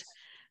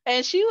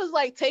 She was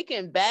like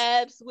taking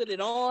baths with it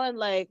on.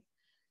 Like,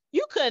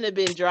 you couldn't have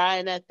been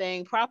drying that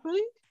thing properly.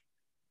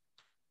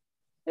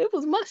 It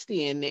was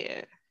musty in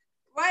there.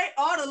 Right?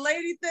 All the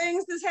lady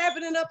things that's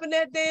happening up in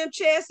that damn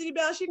chastity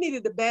belt. She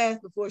needed the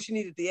bath before she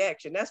needed the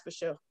action. That's for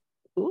sure.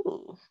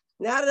 Ooh.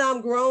 Now that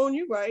I'm grown,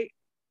 you're right.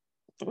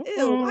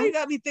 Ew, why you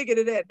got me thinking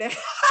of that?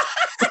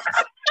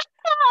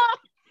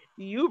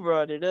 You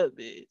brought it up,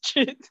 bitch. Just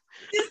saying,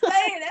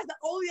 that's the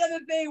only other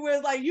thing where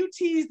it's like you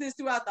tease this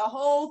throughout the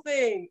whole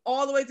thing,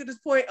 all the way to this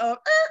point of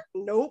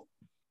nope.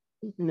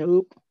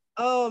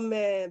 Oh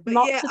man, but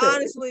yeah,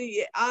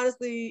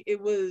 honestly, it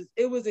was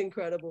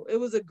incredible. It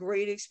was a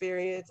great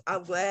experience.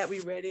 I'm glad we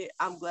read it.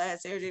 I'm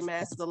glad Sarah J.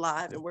 Maas is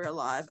alive and we're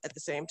alive at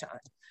the same time.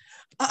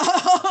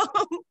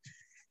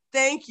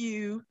 Thank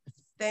you.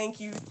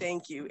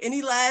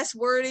 Any last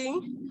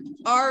wording,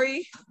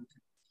 Ari?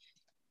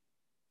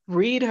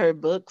 Read her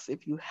books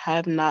if you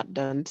have not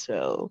done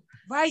so.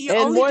 Right, you're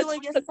only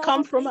doing your to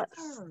come from us.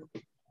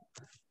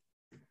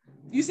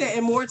 You said,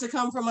 and more to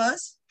come from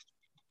us?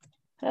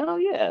 Hell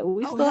yeah.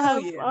 We still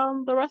have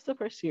the rest of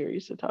her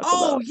series to talk about.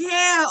 Oh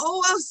yeah.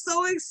 Oh, I'm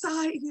so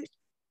excited.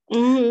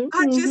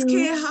 I just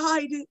can't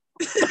hide it.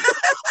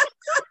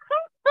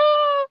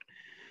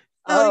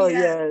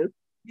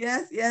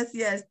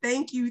 Yes.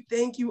 Thank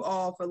you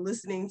all for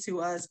listening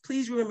to us.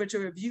 Please remember to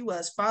review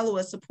us, follow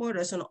us, support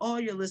us on all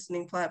your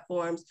listening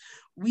platforms.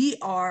 We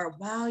are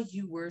While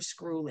You Were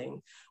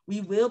Scrolling. We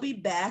will be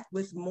back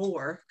with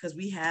more, because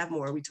we have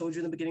more. We told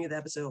you in the beginning of the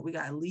episode, we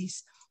got at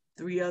least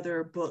 3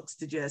 other books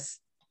to just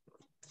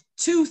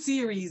 2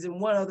 series and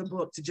 1 other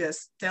book to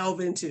just delve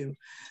into.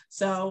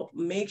 So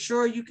make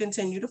sure you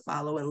continue to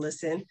follow and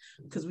listen,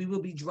 because we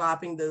will be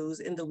dropping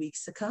those in the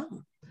weeks to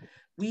come.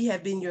 We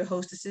have been your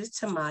hostesses,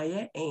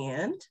 Tamaya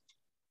and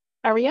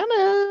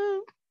Ariana.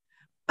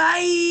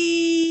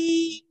 Bye.